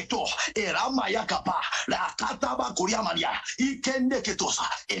 eleketo, eramaya kapa, rakataba kuriamania, ikendeketosa,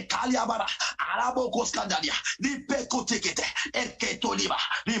 ekaliabara, arabo koskadalia, lipekotekete, eketoliba,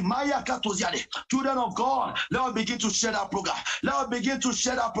 limaya katoziade. Children of God, let us begin to share that program. Let us begin to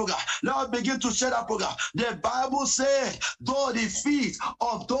share that program. Let us begin to share that program. The Bible says, though the feet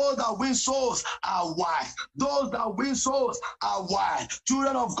of those that win souls are wide, those that win souls are wide.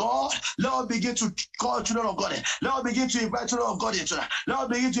 Children of God, let us begin to call children of God in. Let us begin to invite children of God in tonight. Let us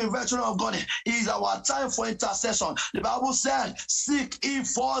begin to invite children of God in. It is our time for intercession. The Bible said, seek ye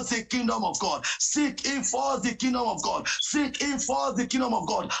first the kingdom of God. Seek ye first the kingdom of God. Seek ye first the kingdom of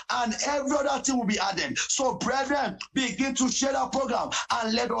God, and every other thing will be added. So, brethren, begin to share that program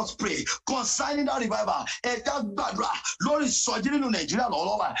and let us pray concerning that revival. Lord is surging in Nigeria,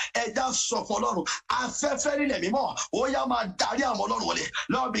 Lord.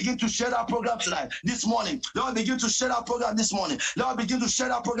 Lord, begin to share that program tonight, this morning. Lord, begin to share that program this morning. Lord, begin to share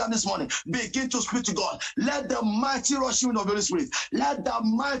that program this morning. Begin to speak to God. Let the mighty rushing wind of the Holy Spirit, let the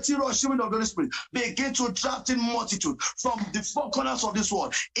mighty rushing wind of the Holy Spirit begin to draft in multitude from the 4 corners of this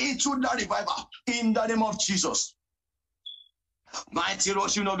world into that revival in the name of Jesus. Mighty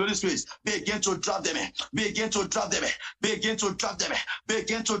rushing of the Holy Spirit, begin to drop them in, begin to drop them in, begin to drop them in,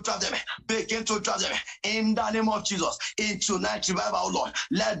 begin to drop them in, begin to drop them in the name of Jesus. In tonight's revival, oh Lord,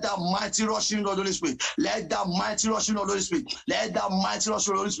 let the mighty rushing of the Holy Spirit, let the mighty rushing of the Holy Spirit, let the mighty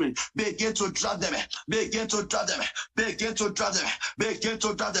rushing of the Holy Spirit begin to drop them in, begin to drop them in, begin to drop them in, begin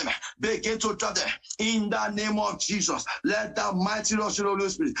to drop them in, begin to drop them in the name of Jesus. Let the mighty rushing of the Holy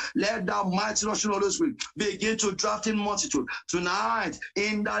Spirit, let the mighty rushing of the Holy Spirit begin to draft in multitude. tonight,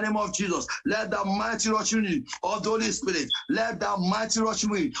 in the name of Jesus, let the mighty rushing wind of the Holy Spirit, let the mighty rushing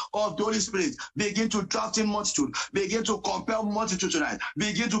wind of the Holy Spirit begin to draft in multitude, begin to compel multitude tonight,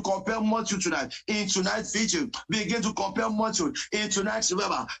 begin to compel multitude tonight, in tonight's vigil, begin to compel multitude, in tonight's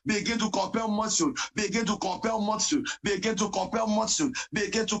river, begin to compel multitude, begin to compel multitude, begin to compel multitude,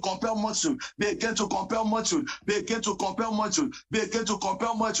 begin to compel multitude, begin to compel multitude, begin to compel multitude, begin to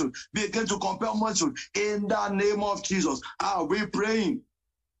compel multitude, begin to compel multitude, in the name of Jesus. Are we praying?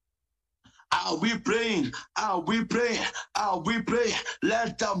 Are we praying? Are we praying? Are we praying?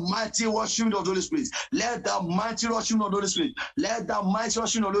 Let the mighty rushing of the Holy Spirit, let the mighty rushing of the Holy Spirit, let the mighty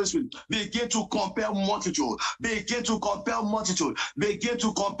rushing of the Holy Spirit begin to compel multitude, begin to compel multitude, begin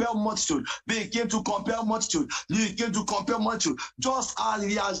to compel multitude, begin to compel multitude, begin to compel multitude, just as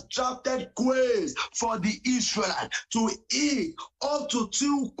he has drafted quails for the Israelites to eat up to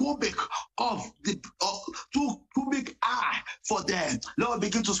 2 cubic of the 2 cubic eye for them. Lord,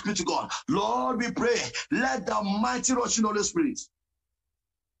 begin to speak to God. Lord, we pray, let the mighty rushing of the Spirit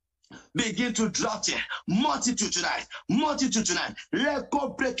begin to draft it. Multitude tonight. Multitude tonight. Let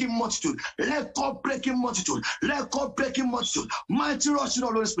God breaking multitude. Let God breaking multitude. Let God breaking multitude. Mighty rushing of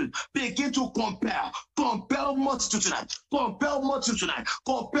the Holy Spirit. Begin to compel. Compel multitude tonight. Compel multitude tonight.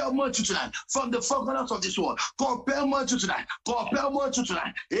 Compel multitude tonight. From the four corners of this world. Compel multitude tonight. Compel multitude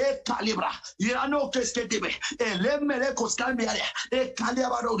tonight. E calibra. Irano kesketebe. E lemele koskambiare. E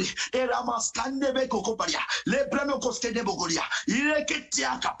calibarodi. E ramaskandebe kokoparia. Lebrano koskede bogoria.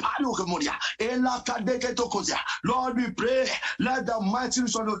 Ireketia kapari. Lord, we pray, let the mighty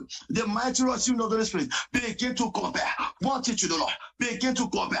rushing of the Holy Spirit begin to compare multitude, Lord. Begin to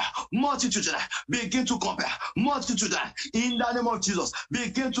compare multitude tonight. Begin to compare multitude tonight. In the name of Jesus,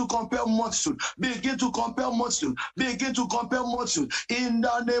 begin to compare multitude. Begin to compare multitude. Begin to compare multitude. In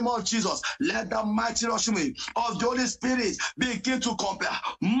the name of Jesus, let the mighty rushing of the Holy Spirit begin to compare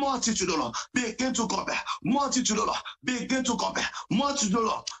multitude, Lord. Begin to compare multitude, Lord. Begin to compare multitude,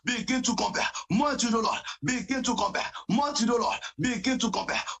 Lord. Begin to compare multitude, Lord. Begin to compare multitude, Lord. Begin to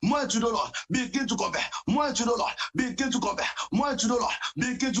compare multitude, Lord. Begin to compare multitude, Lord. Begin to compare multitude, Lord.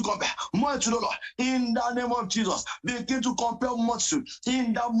 Begin to compare multitude, Lord. In the name of Jesus, begin to compare multitude.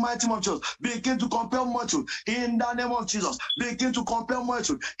 In the mighty name of Jesus, begin to compare multitude. In the name of Jesus, begin to compare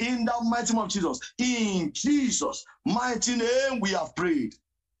multitude. In the mighty name of Jesus, in Jesus' mighty name, we have prayed.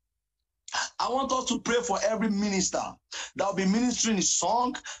 I want us to pray for every minister that will be ministering in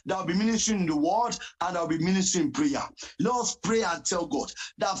song, that will be ministering in the word, and that will be ministering in prayer. Let us pray and tell God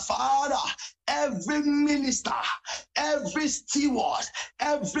that, Father, every minister, every steward,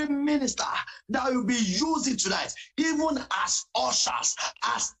 every minister that will be using tonight, even as ushers,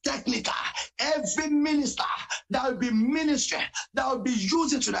 as technical, every minister that will be ministering, that will be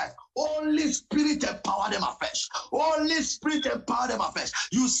using tonight, Holy Spirit empower them afresh. Holy Spirit empower them afresh.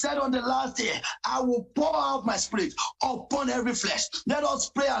 You said on the last day, I will pour out my spirit upon every flesh. Let us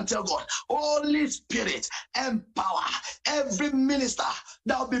pray and tell God, Holy Spirit, empower every minister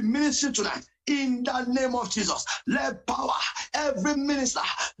that will be ministering tonight. In the name of Jesus, let power every minister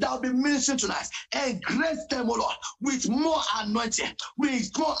that will be ministering tonight, and grace them, O Lord, with more anointing,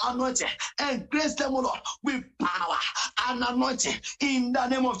 and grace them, O Lord, with power and anointing. In the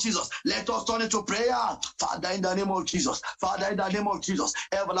name of Jesus, let us turn into prayer. Father, in the name of Jesus, Father, in the name of Jesus,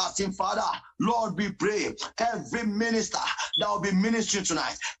 everlasting Father, Lord, we pray every minister that will be ministering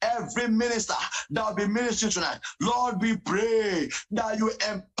tonight, every minister that will be ministering tonight, Lord, we pray that you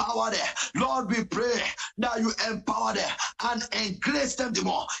empower them. Lord, we pray that you empower them and grace them the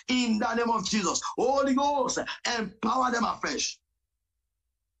more. In the name of Jesus, Holy Ghost, empower them afresh.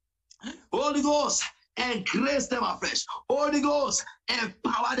 Holy Ghost, and grace them afresh. Holy Ghost,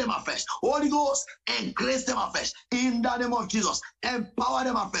 empower them afresh. Holy Ghost, and grace them afresh. In the name of Jesus, empower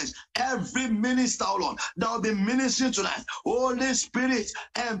them afresh. Every minister, oh Lord, that will be ministering tonight, Holy Spirit,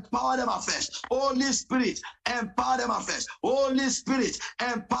 empower them afresh. Holy Spirit, empower them afresh. Holy Spirit,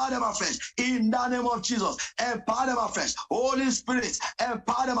 empower them afresh. In the name of Jesus, empower them afresh. Holy Spirit,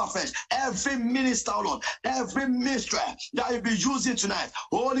 empower them afresh. Every minister, oh Lord, every ministry that will be using tonight,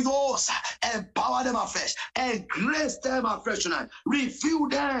 Holy Ghost, empower them afresh and grace them afresh tonight. Refill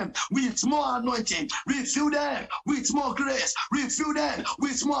them with more anointing. Refill them with more grace. Refill them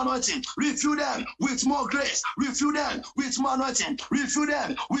with more anointing. Refill them with more grace. Refill them with more anointing. Refill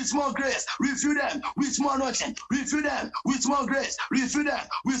them with more grace. Refill them with more anointing. Refill them with more grace. Refill them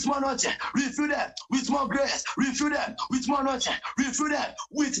with more anointing. Refill them with more grace. Refill them with more anointing. Refill them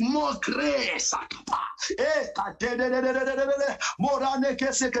with more grace.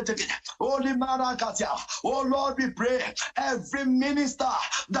 Holy Maraka Oh Lord, we pray every minister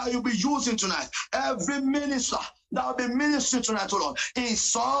that you'll be using tonight, every minister that will be ministering tonight, oh Lord, in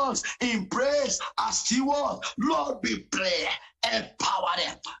songs, in praise, as steward, Lord, we pray. Empower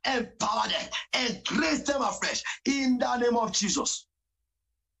them, and grace them afresh in the name of Jesus.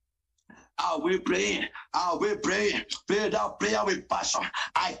 Are we praying? Are we praying? Pray that prayer with passion.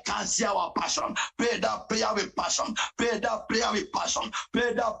 I can't see our passion. Pray that prayer with passion. Pray that prayer with passion.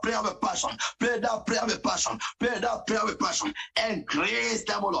 Pray that prayer with passion. Pray that prayer with passion. Pray that prayer with passion. And grace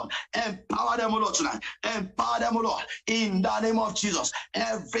them, O Lord. Empower them, O Lord, tonight. Empower them, O Lord, in the name of Jesus.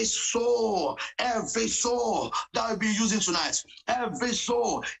 Every soul that will be using tonight, every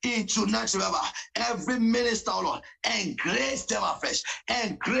soul in tonight's revival, every minister, O Lord, and grace them afresh.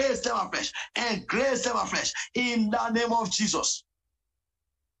 And grace them afresh. And grace them afresh in the name of Jesus.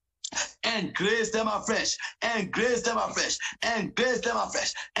 And grace them afresh, and grace them afresh, and grace them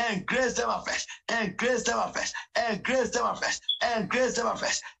afresh, and grace them afresh, and grace them afresh, and grace them afresh, and grace them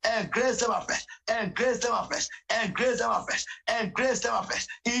afresh, and grace them afresh, and grace them afresh, and grace them afresh, and grace them afresh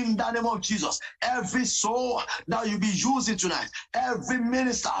in the name of Jesus. Every soul that you'll be using tonight, every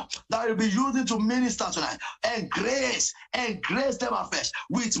minister that you'll be using to minister tonight, and grace them afresh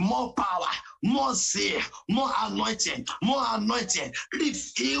with more power, more zeal, more anointing,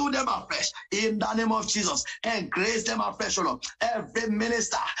 refill them afresh in the name of Jesus, and grace them afresh, O Lord. Every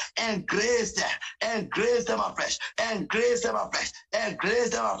minister, and grace them afresh, and grace them afresh, and grace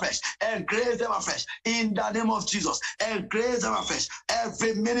them afresh, and grace them afresh in the name of Jesus, and grace them afresh.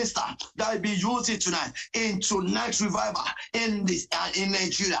 Every minister that will be using tonight in tonight's revival in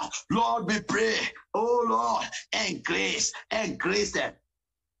Nigeria, Lord, we pray, oh Lord, and grace them.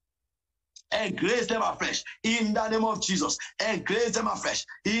 And grace them afresh in the name of Jesus. And grace them afresh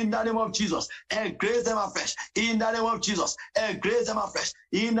in the name of Jesus. And grace them afresh in the name of Jesus. And grace them afresh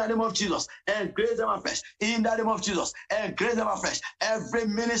in the name of Jesus. And grace them afresh in the name of Jesus. And grace them afresh. Every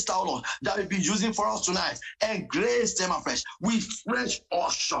minister, oh Lord, that will be using for us tonight, and grace them afresh with fresh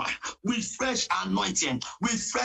unction, with fresh anointing, with fresh